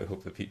 man, I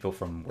hope the people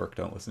from work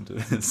don't listen to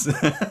this.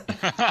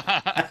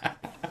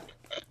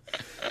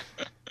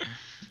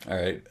 All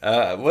right.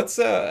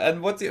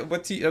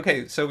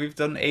 Okay, so we've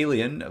done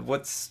Alien.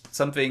 What's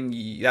something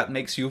that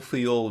makes you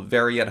feel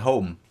very at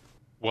home?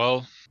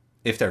 Well,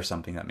 if there's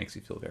something that makes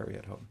you feel very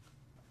at home.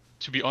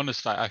 To be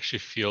honest, I actually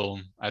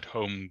feel at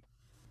home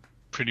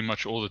pretty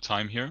much all the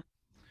time here.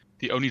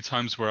 The only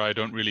times where I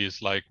don't really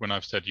is like when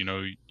I've said,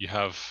 you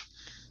have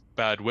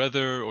bad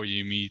weather or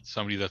you meet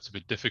somebody that's a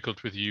bit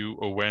difficult with you,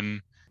 or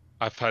when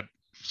I've had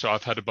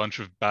a bunch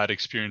of bad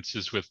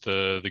experiences with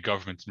the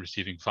government and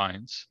receiving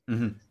fines.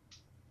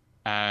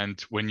 And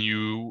when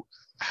you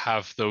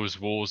have those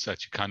walls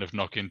that you kind of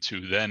knock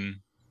into, then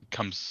it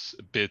becomes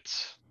a bit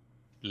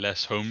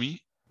less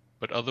homey.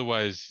 But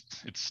otherwise,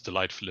 it's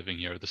delightful living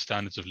here. The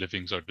standards of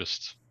living are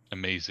just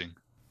amazing,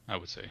 I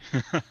would say.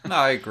 No,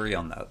 I agree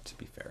on that, to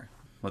be fair.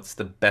 What's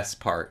the best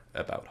part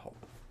about home?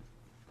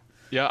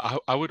 Yeah,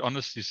 I would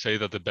honestly say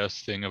that the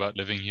best thing about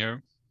living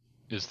here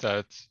is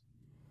that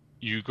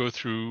you go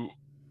through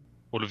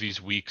all of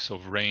these weeks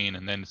of rain,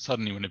 and then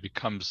suddenly when it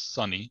becomes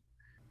sunny,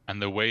 and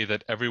the way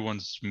that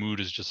everyone's mood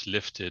is just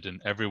lifted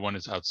and everyone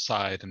is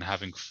outside and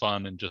having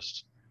fun and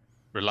just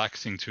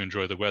relaxing to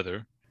enjoy the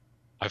weather,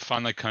 I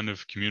find that kind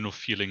of communal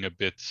feeling a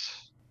bit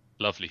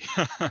lovely.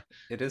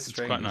 It is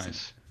strange. It's quite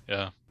nice.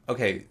 Yeah.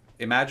 Okay,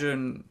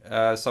 imagine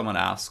someone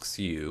asks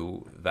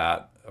you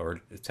that,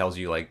 or tells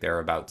you they're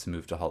about to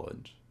move to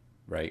Holland,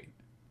 right?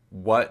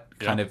 What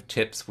kind of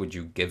tips would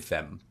you give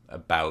them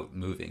about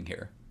moving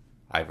here?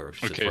 Either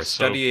for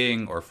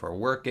studying or for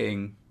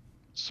working?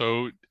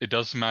 So it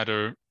doesn't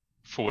matter,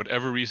 for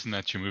whatever reason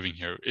that you're moving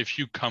here. If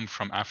you come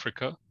from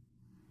Africa,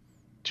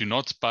 do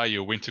not buy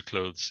your winter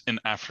clothes in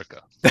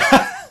Africa.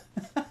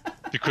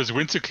 Because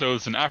winter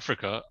clothes in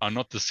Africa are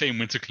not the same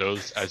winter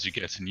clothes as you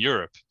get in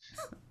Europe.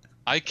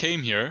 I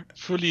came here,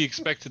 fully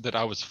expected that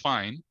I was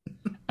fine,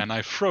 and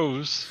I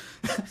froze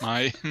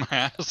my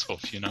ass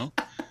off,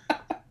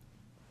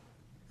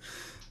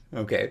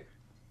 Okay.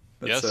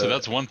 So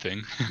that's one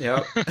thing.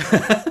 Yeah.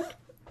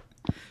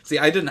 See,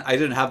 I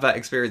didn't have that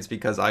experience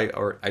because I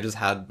just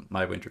had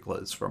my winter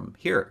clothes from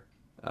here.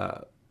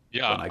 I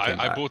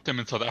bought them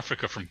in South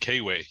Africa from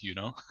K-Way,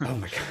 Oh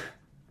my god!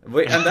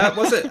 Wait, and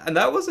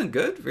that wasn't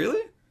good,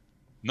 really?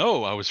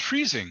 No, I was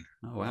freezing.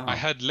 Oh wow! I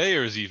had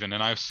layers even,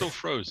 and I still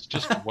froze.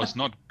 Just was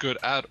not good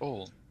at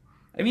all.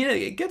 I mean,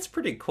 it gets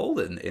pretty cold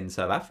in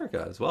South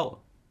Africa as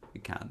well.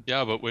 It can.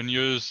 Yeah, but when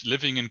you're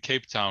living in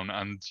Cape Town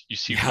and you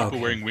see Yeah, people okay.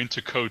 wearing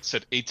winter coats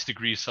at 8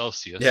 degrees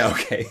Celsius, Yeah,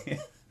 okay.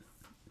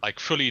 like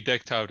fully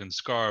decked out in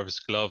scarves,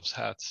 gloves,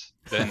 hats,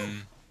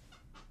 then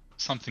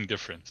something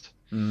different.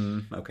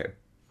 Okay.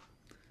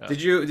 Yeah.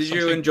 Did you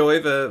Something enjoy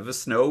the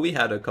snow we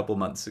had a couple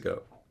months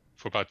ago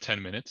for about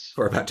 10 minutes.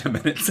 for about 10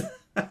 minutes?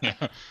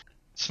 Yeah.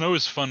 Snow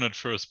is fun at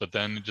first, but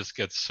then it just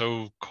gets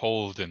so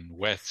cold and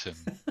wet,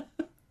 and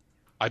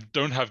I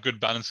don't have good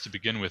balance to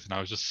begin with, and I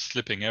was just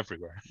slipping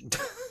everywhere.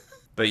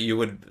 But you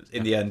would,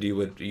 in the end, you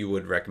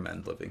would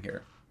recommend living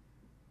here.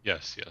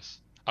 Yes, yes.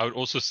 I would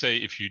also say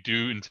if you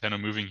do intend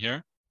on moving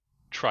here,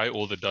 try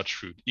all the Dutch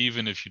food,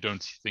 even if you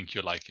don't think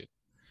you like it.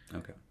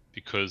 Okay.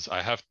 Because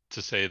I have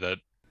to say that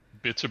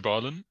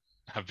bitterballen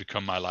have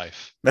become my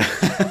life.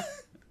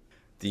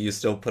 Do you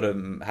still put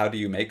them? How do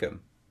you make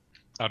them?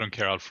 I don't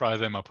care. I'll fry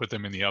them. I'll put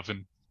them in the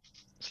oven.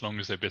 As long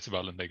as they're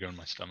bitterballen, they go in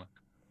my stomach.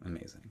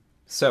 Amazing.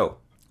 So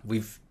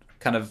we've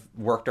kind of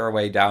worked our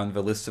way down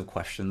the list of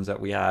questions that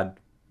we had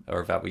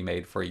or that we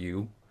made for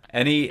you.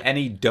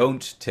 Any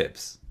don't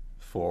tips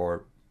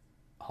for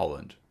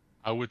Holland?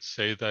 I would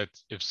say that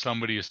if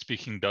somebody is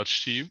speaking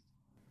Dutch to you,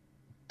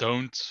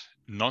 don't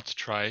not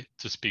try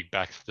to speak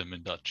back to them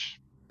in Dutch.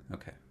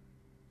 Okay.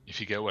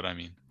 If you get what I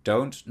mean.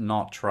 Don't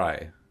not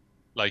try.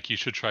 Like you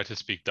should try to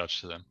speak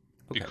Dutch to them.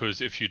 Okay.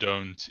 Because if you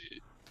don't,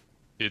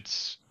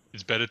 it's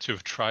better to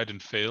have tried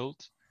and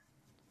failed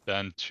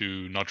than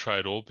to not try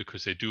at all,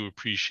 because they do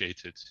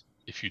appreciate it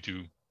if you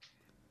do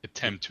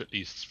attempt to at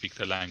least speak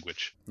their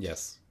language.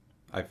 Yes,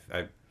 I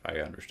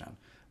understand.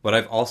 But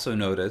I've also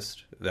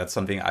noticed that's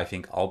something I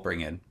think I'll bring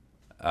in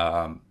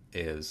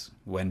is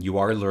when you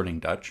are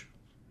learning Dutch.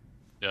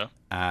 Yeah.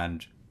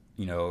 And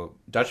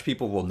Dutch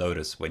people will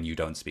notice when you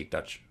don't speak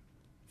Dutch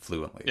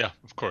fluently. Yeah,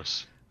 of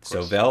course.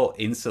 So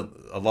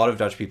a lot of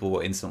Dutch people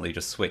will instantly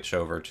just switch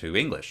over to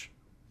English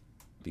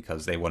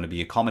because they want to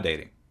be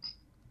accommodating.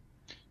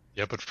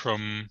 Yeah, but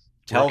from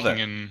Tell working them.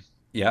 in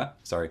Yeah,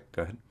 sorry,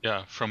 go ahead.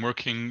 Yeah, from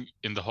working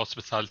in the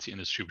hospitality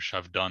industry, which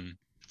I've done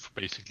for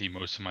basically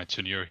most of my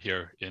tenure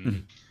here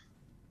in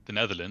the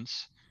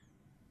Netherlands,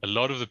 a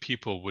lot of the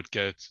people would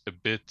get a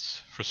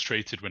bit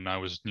frustrated when I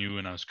was new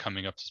and I was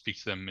coming up to speak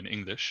to them in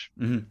English.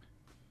 Mm-hmm.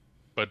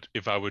 But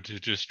if I were to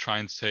just try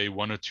and say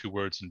one or two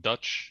words in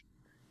Dutch,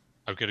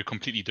 I would get a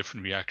completely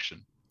different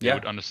reaction. They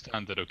would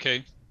understand that,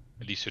 okay,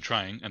 at least you're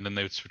trying, and then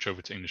they would switch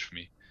over to English for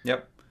me.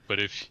 Yep. But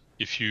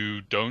if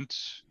you don't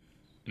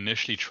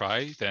initially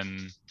try,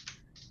 then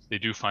they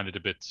do find it a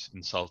bit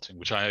insulting,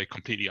 which I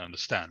completely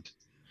understand.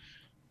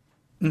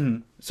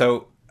 Mm-hmm.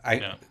 So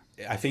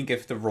I think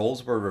if the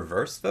roles were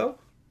reversed though,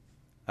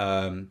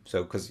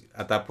 so because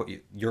at that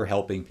point you're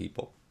helping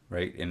people,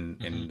 right,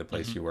 in the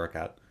place you work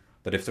at.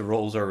 But if the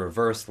roles are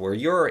reversed, where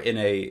you're in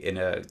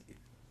a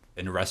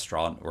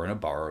restaurant or in a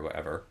bar or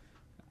whatever,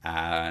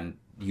 and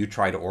you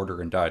try to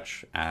order in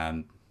Dutch,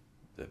 and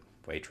the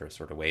waitress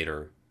or the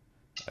waiter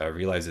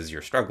realizes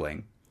you're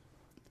struggling,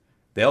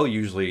 they'll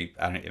usually,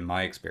 in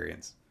my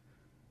experience,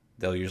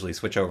 they'll usually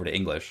switch over to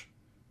English.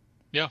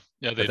 Yeah,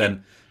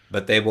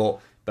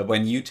 But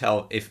when you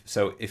tell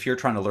if you're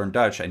trying to learn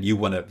Dutch and you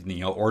want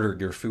to order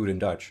your food in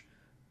Dutch,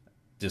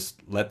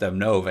 just let them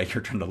know that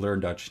you're trying to learn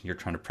Dutch and you're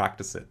trying to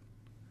practice it,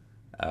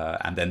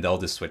 and then they'll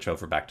just switch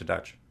over back to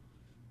Dutch.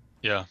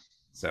 Yeah.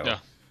 So yeah.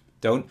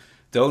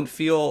 don't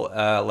feel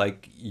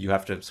like you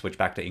have to switch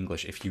back to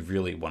English if you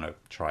really want to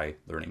try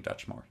learning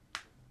Dutch more.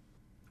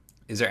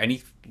 Is there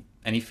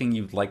anything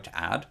you'd like to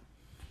add?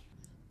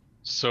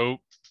 So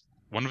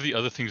one of the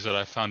other things that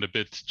I found a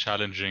bit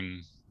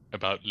challenging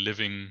about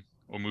living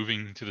or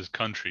moving to this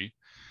country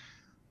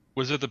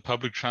was that the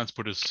public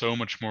transport is so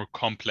much more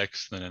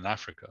complex than in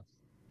Africa.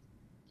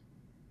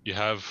 You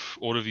have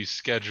all of these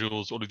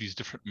schedules, all of these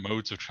different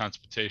modes of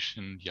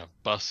transportation. You have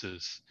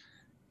buses,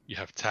 you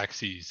have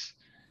taxis,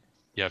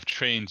 you have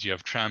trains, you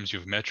have trams, you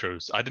have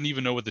metros. I didn't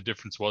even know what the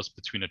difference was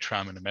between a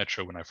tram and a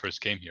metro when I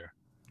first came here.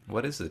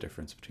 What is the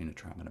difference between a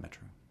tram and a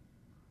metro?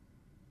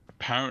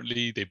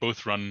 Apparently, they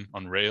both run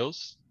on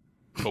rails,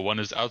 but one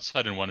is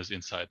outside and one is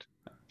inside.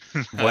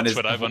 That's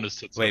what I've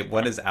understood. Wait,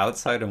 one is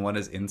outside and one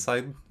is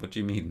inside? What do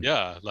you mean?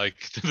 Yeah,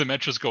 like the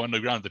metros go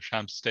underground, the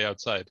trams stay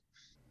outside.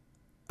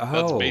 Oh.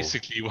 That's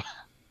basically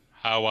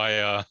how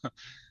I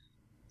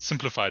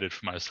simplified it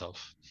for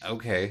myself.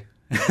 Okay.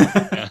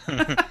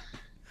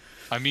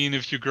 I mean,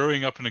 if you're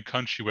growing up in a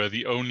country where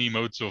the only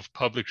modes of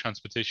public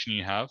transportation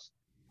you have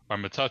are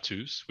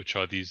matatus, which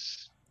are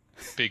these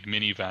big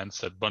minivans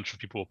that a bunch of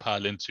people will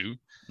pile into,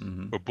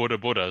 or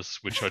bodas,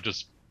 which are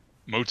just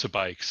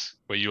motorbikes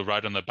where you'll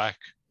ride on the back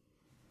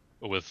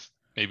with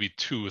maybe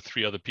 2 or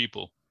 3 other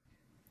people.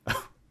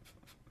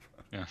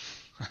 Yeah,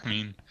 I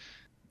mean,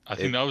 I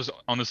think that was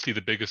honestly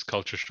the biggest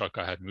culture shock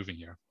I had moving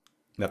here.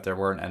 That there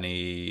weren't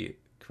any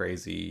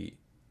crazy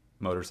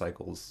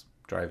motorcycles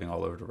driving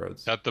all over the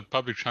roads. That the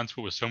public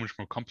transport was so much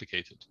more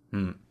complicated.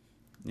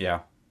 Yeah,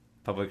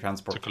 public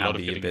transport can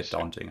be a bit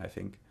daunting, I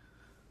think.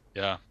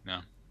 Yeah.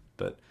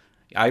 But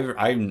I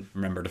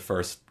remember the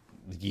first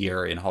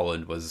year in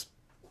Holland was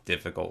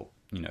difficult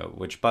you know,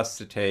 which bus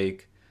to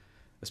take,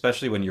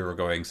 especially when you were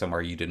going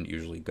somewhere you didn't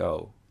usually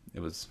go.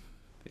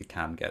 It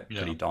can get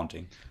pretty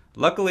daunting.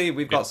 Luckily,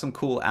 we've got some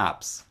cool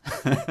apps.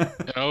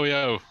 Oh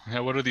yeah,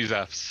 what are these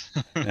apps?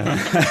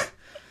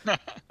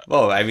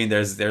 Well, I mean,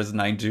 there's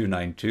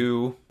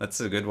 9292.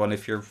 That's a good one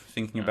if you're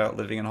thinking about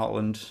living in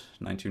Holland.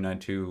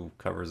 9292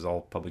 covers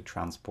all public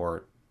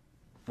transport.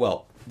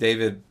 Well,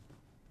 David,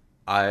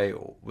 I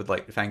would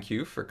like to thank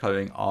you for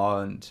coming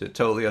on to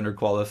Totally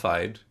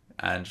Underqualified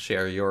and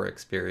share your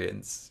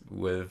experience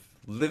with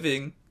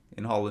living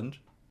in Holland.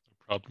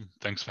 No problem.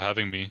 Thanks for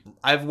having me.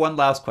 I have one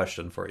last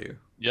question for you.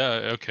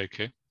 Yeah, okay.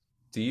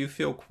 Do you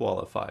feel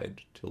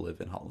qualified to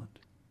live in Holland?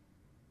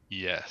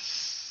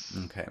 Yes.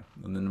 Okay,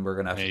 and then we're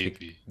gonna have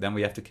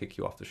we have to kick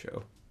you off the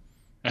show.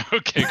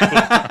 Okay, cool.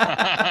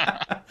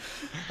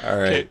 All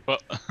right.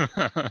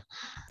 Okay, well,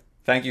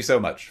 thank you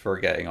so much for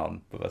getting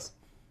on with us.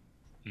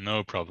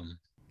 No problem.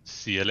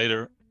 See you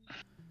later.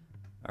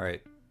 All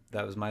right,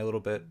 that was my little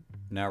bit.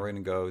 Now we're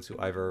gonna go to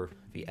either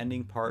the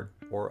ending part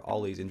or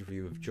Ollie's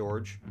interview with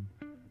George.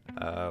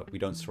 We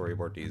don't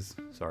storyboard these.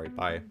 Sorry.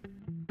 Bye.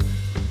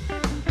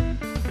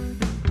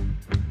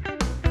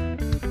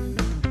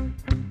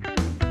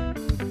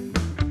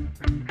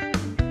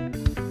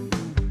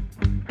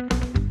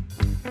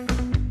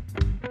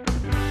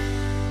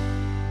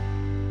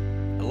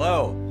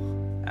 Hello,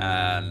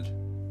 and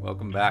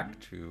welcome back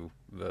to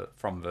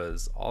from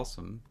those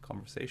awesome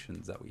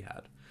conversations that we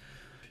had.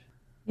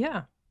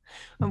 Yeah,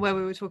 and where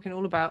we were talking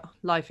all about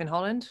life in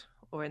Holland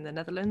or in the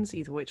Netherlands,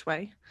 either which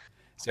way.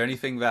 Is there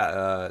anything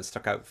that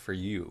stuck out for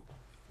you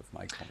with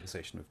my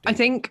conversation with Dave? I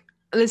think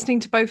listening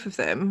to both of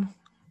them,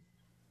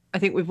 I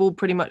think we've all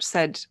pretty much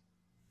said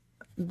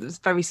there's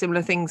very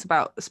similar things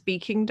about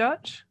speaking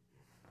Dutch.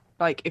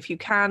 Like, if you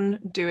can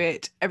do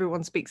it,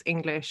 everyone speaks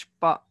English,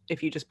 but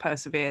if you just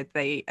persevere,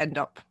 they end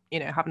up,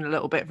 having a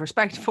little bit of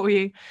respect for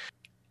you.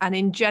 And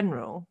in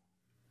general,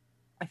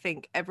 I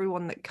think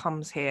everyone that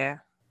comes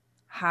here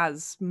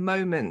has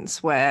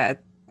moments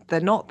where they're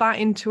not that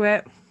into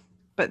it,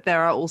 but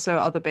there are also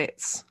other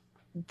bits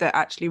that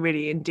actually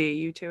really endear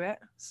you to it.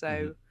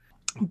 So,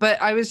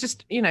 But I was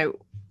just,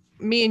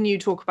 me and you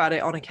talk about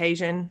it on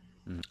occasion.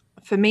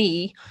 For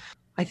me,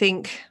 I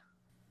think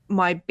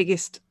my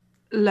biggest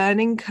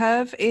learning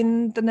curve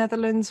in the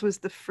Netherlands was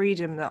the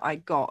freedom that I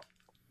got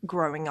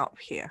growing up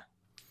here.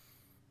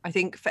 I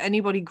think for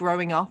anybody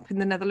growing up in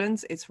the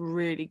Netherlands, it's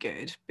really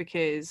good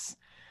because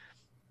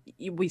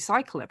we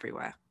cycle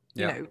everywhere.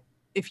 Yeah.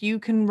 If you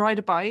can ride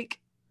a bike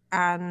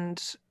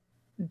and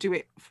do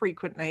it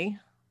frequently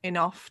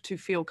enough to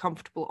feel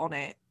comfortable on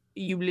it,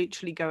 you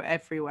literally go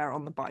everywhere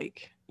on the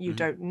bike. You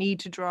don't need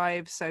to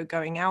drive, so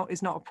going out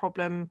is not a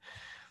problem.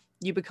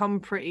 You become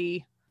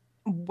pretty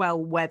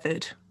well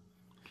weathered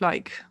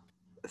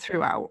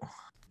throughout.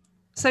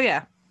 So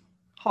yeah,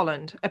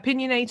 Holland,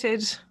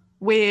 opinionated,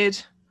 weird,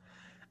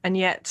 and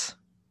yet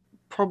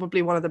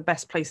probably one of the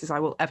best places I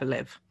will ever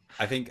live.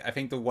 I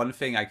think the one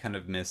thing I kind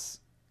of miss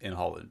in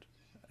Holland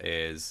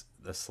is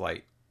the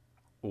slight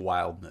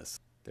wildness.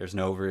 There's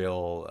no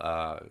real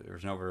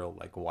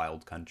like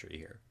wild country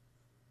here.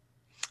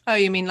 Oh,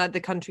 you mean like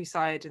the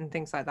countryside and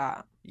things like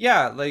that?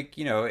 Yeah, like,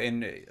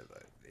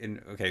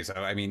 okay, so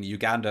I mean,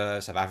 Uganda,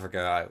 South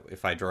Africa,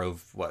 if I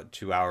drove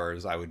 2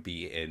 hours, I would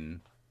be in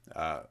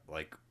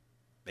like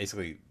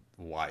basically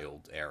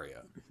wild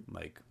area,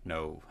 like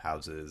no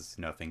houses,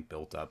 nothing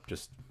built up,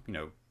 just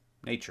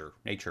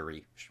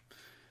nature-y.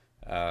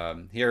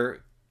 Here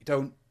you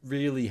don't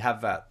really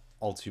have that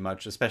all too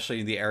much, especially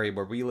in the area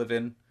where we live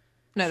in.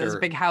 No, there's a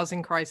big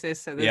housing crisis,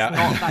 so there's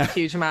not that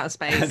huge amount of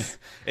space.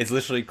 It's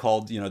literally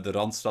called, the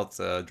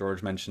Randstad.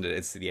 George mentioned it.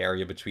 It's the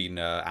area between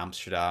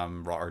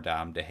Amsterdam,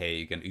 Rotterdam, The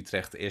Hague, and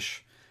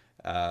Utrecht-ish.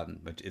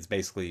 But it's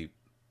basically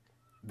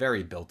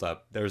very built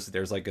up.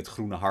 There's like a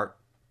Groene Hart,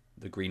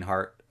 the Green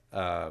Heart,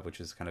 which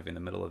is kind of in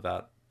the middle of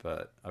that.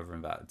 But other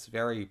than that, it's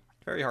very,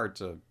 very hard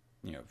to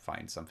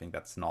find something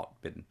that's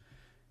not been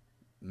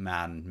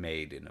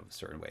man-made in a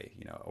certain way,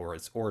 or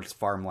it's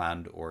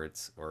farmland, or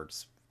it's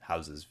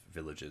houses,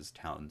 villages,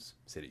 towns,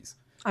 cities.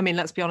 I mean,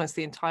 let's be honest,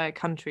 the entire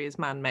country is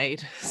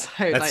man-made.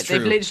 So That's true.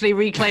 They've literally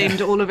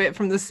reclaimed all of it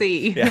from the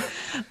sea. Yeah.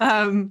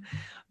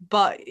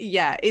 But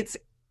yeah, it's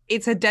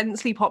a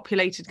densely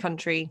populated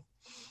country.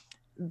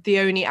 The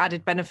only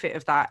added benefit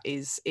of that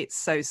is it's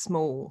so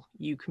small.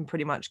 You can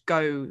pretty much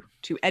go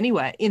to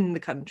anywhere in the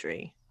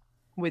country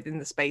within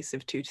the space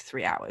of 2 to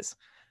 3 hours.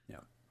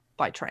 Yeah.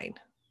 By train.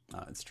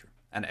 It's true.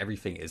 And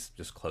everything is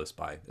just close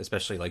by,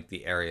 especially like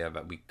the area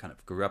that we kind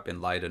of grew up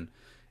in, Leiden.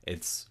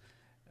 It's,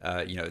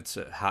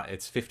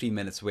 it's 15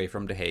 minutes away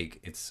from The Hague.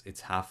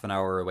 It's half an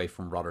hour away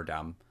from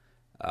Rotterdam.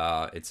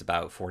 It's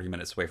about 40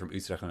 minutes away from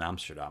Utrecht and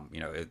Amsterdam.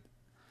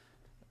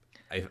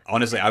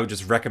 Honestly, I would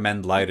just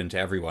recommend Leiden to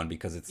everyone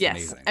because it's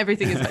amazing. Yes,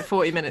 everything is like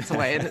 40 minutes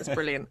away and it's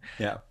brilliant.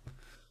 Yeah.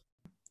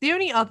 The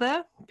only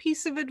other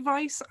piece of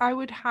advice I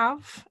would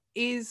have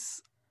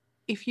is,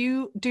 if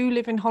you do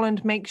live in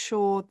Holland, make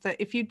sure that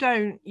if you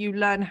don't, you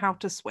learn how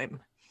to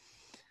swim.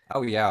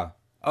 Oh yeah.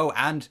 Oh,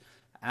 and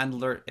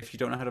learn, if you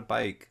don't know how to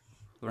bike,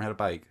 learn how to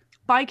bike.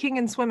 biking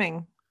and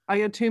swimming are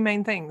your two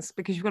main things,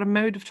 because you've got a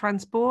mode of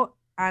transport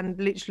and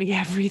literally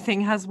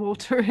everything has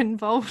water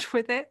involved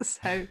with it.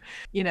 So,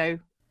 you know,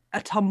 a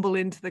tumble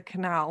into the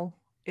canal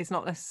is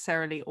not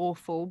necessarily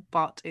awful,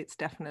 but it's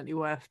definitely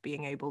worth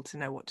being able to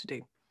know what to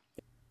do.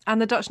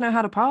 And the Dutch know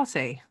how to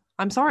party.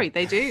 I'm sorry,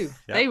 they do.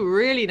 Yeah. They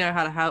really know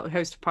how to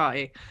host a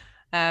party.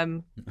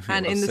 And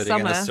in the Sitting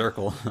summer, in a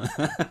circle.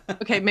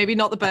 okay, maybe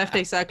not the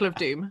birthday circle of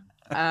doom,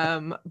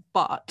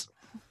 but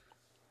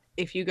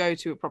if you go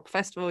to a proper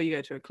festival, you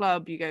go to a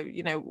club, you go,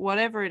 you know,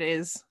 whatever it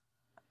is,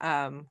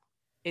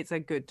 it's a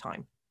good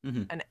time.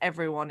 Mhm. And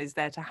everyone is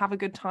there to have a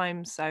good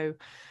time. So,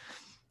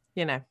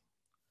 you know,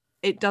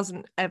 it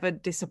doesn't ever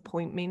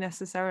disappoint me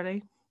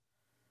necessarily.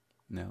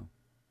 No.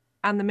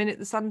 And the minute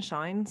the sun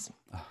shines,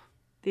 Oh.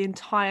 the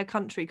entire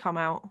country come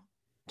out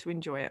to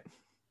enjoy it.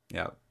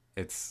 Yeah.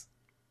 It's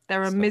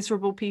There are So-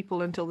 miserable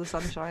people until the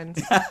sun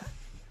shines.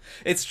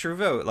 it's true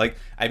though. Like,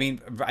 I mean,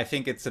 I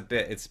think it's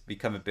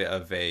become a bit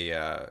of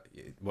a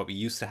what we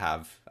used to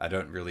have. I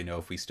don't really know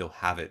if we still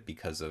have it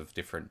because of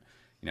different,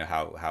 you know,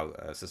 how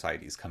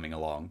society is coming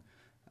along.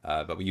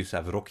 But we used to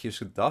have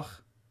Rokjesdag.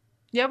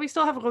 Yeah, we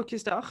still have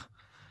Rokjesdag,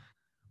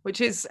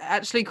 which is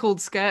actually called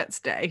Skirts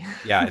Day.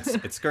 Yeah,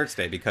 it's skirts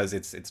day because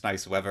it's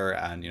nice weather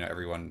and, you know,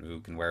 everyone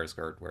who can wear a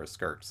skirt wears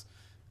skirts.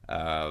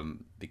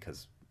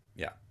 Because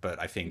yeah, but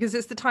I think Because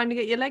it's the time to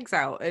get your legs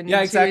out and Yeah,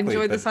 to exactly,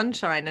 enjoy the but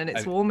sunshine, and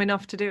it's I- warm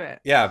enough to do it.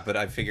 yeah, but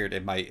I figured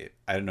it might.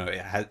 I don't know.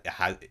 It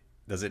has.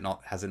 Does it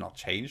not? Has it not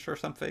changed or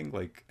something?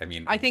 Like, I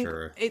mean, I I'm think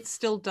sure- it's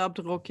still dubbed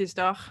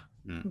Rokjesdag,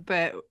 Mm.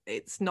 but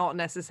it's not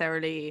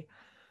necessarily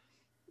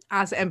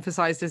as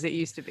emphasized as it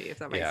used to be, if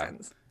that makes Yeah.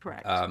 sense.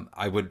 Correct.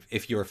 I would,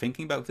 if you're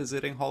thinking about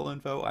visiting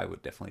Holland, though, I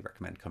would definitely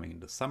recommend coming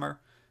into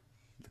summer.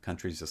 The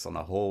country's just on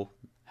a whole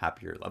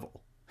happier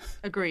level.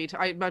 Agreed.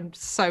 I'm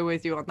so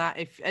with you on that.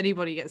 If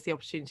anybody gets the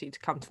opportunity to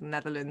come to the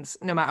Netherlands,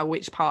 no matter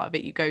which part of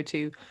it you go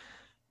to,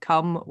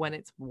 come when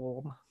it's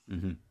warm.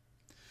 Hmm.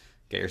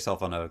 Get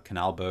yourself on a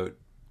canal boat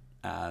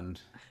and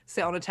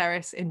Sit on a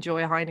terrace,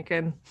 enjoy a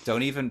Heineken.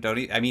 don't even.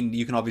 I mean,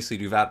 you can obviously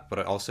do that,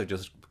 but also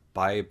just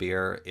buy a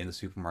beer in the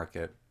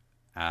supermarket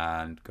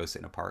and go sit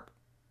in a park.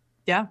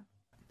 Yeah.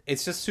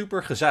 It's just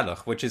super gezellig,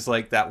 which is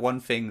like that one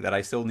thing that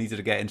I still needed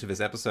to get into this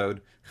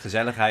episode.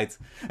 Gezelligheid.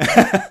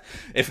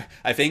 If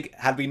I think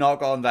had we not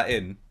gone that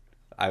in,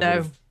 I would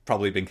have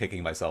probably been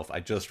kicking myself.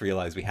 I just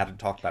realized we hadn't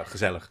talked about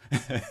gezellig.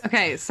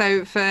 Okay,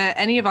 so for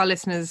any of our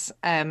listeners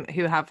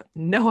who have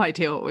no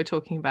idea what we're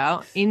talking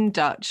about, in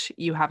Dutch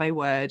you have a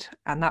word,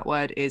 and that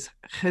word is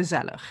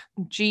gezellig.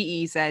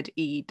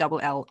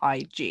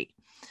 Gezellig.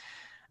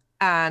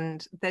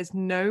 And there's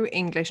no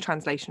English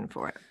translation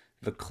for it.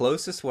 The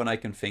closest one I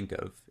can think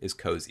of is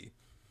cozy.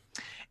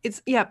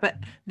 It's but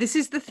this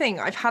is the thing.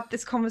 I've had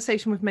this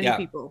conversation with many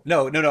people.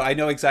 No. I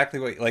know exactly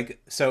what.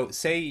 Like, so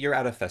say you're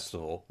at a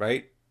festival,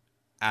 right?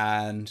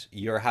 And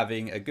you're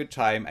having a good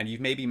time, and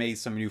you've maybe made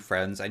some new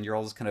friends, and you're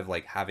all just kind of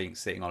like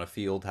sitting on a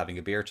field, having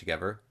a beer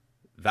together.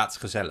 That's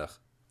gezellig.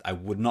 I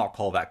would not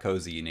call that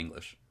cozy in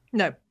English,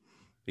 No.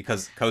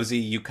 because cozy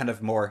you kind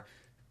of more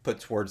put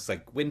towards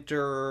like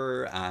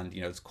winter, and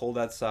you know it's cold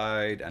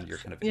outside, and you're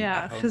kind of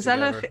Yeah, at home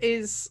gezellig together.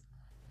 is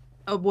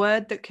a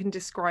word that can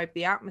describe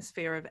the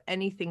atmosphere of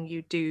anything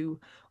you do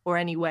or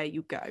anywhere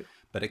you go.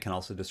 But it can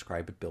also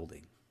describe a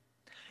building.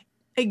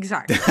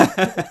 Exactly.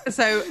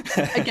 So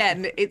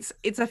again, it's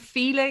a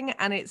feeling,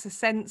 and it's a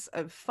sense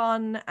of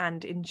fun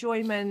and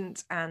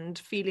enjoyment and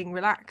feeling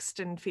relaxed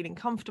and feeling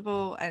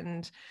comfortable.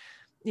 And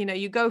you know,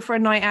 you go for a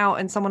night out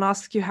and someone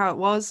asks you how it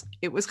was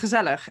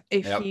gezellig.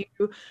 If Yep.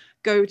 you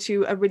go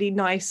to a really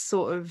nice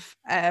sort of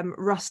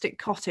rustic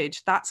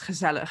cottage, that's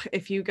gezellig.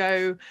 If you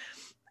go,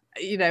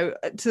 you know,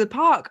 to the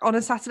park on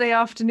a Saturday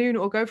afternoon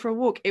or go for a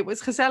walk, it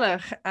was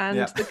gezellig. And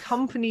Yeah. the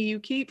company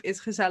you keep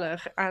is gezellig,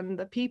 and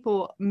the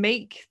people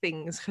make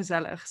things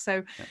gezellig.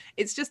 So Yeah.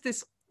 it's just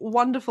this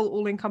wonderful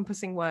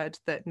all-encompassing word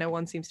that no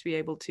one seems to be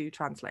able to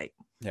translate.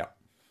 Yeah,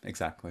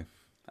 exactly.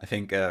 I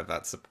think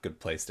that's a good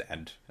place to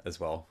end as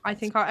well. I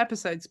think our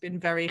episode's been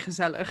very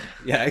gezellig.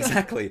 Yeah,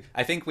 exactly.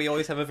 I think we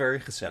always have a very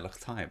gezellig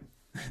time.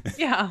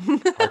 Yeah.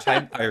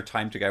 Our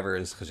time together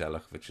is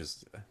gezellig, which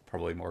is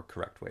probably a more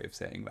correct way of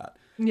saying that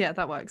Yeah,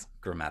 that works.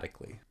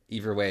 grammatically.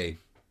 Either way,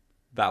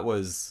 that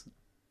was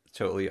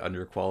totally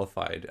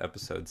underqualified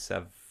episode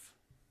 7.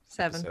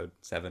 7. Episode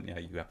 7. Yeah,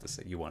 you have to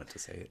say, you wanted to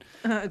say it.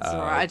 It's all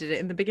right. I did it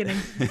in the beginning.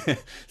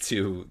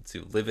 to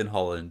live in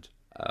Holland.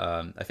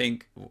 I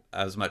think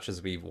as much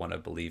as we want to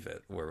believe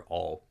it, we're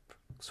all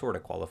sort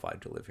of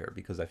qualified to live here,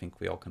 because I think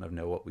we all kind of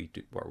know what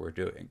we're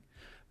doing.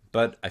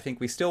 But I think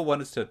we still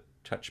wanted to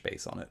touch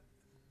base on it.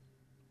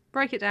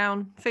 Break it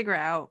down, figure it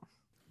out.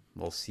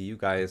 We'll see you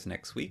guys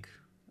next week.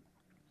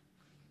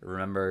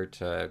 Remember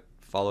to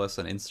follow us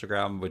on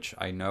Instagram, which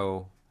I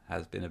know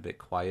has been a bit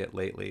quiet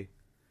lately.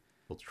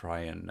 We'll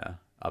try and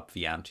up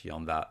the ante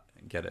on that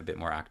and get it a bit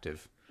more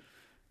active.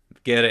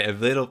 Get it a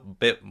little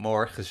bit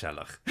more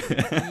gezellig.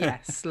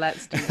 Yes,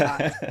 let's do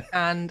that.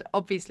 And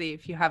obviously,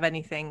 if you have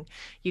anything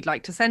you'd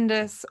like to send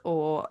us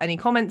or any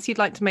comments you'd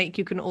like to make,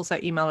 you can also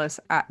email us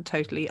at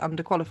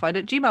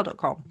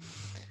totallyunderqualified@gmail.com.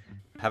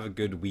 Have a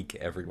good week,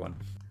 everyone.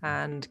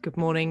 And good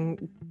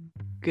morning,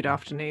 good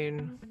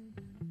afternoon,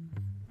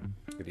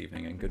 Good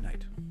evening, and good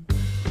night.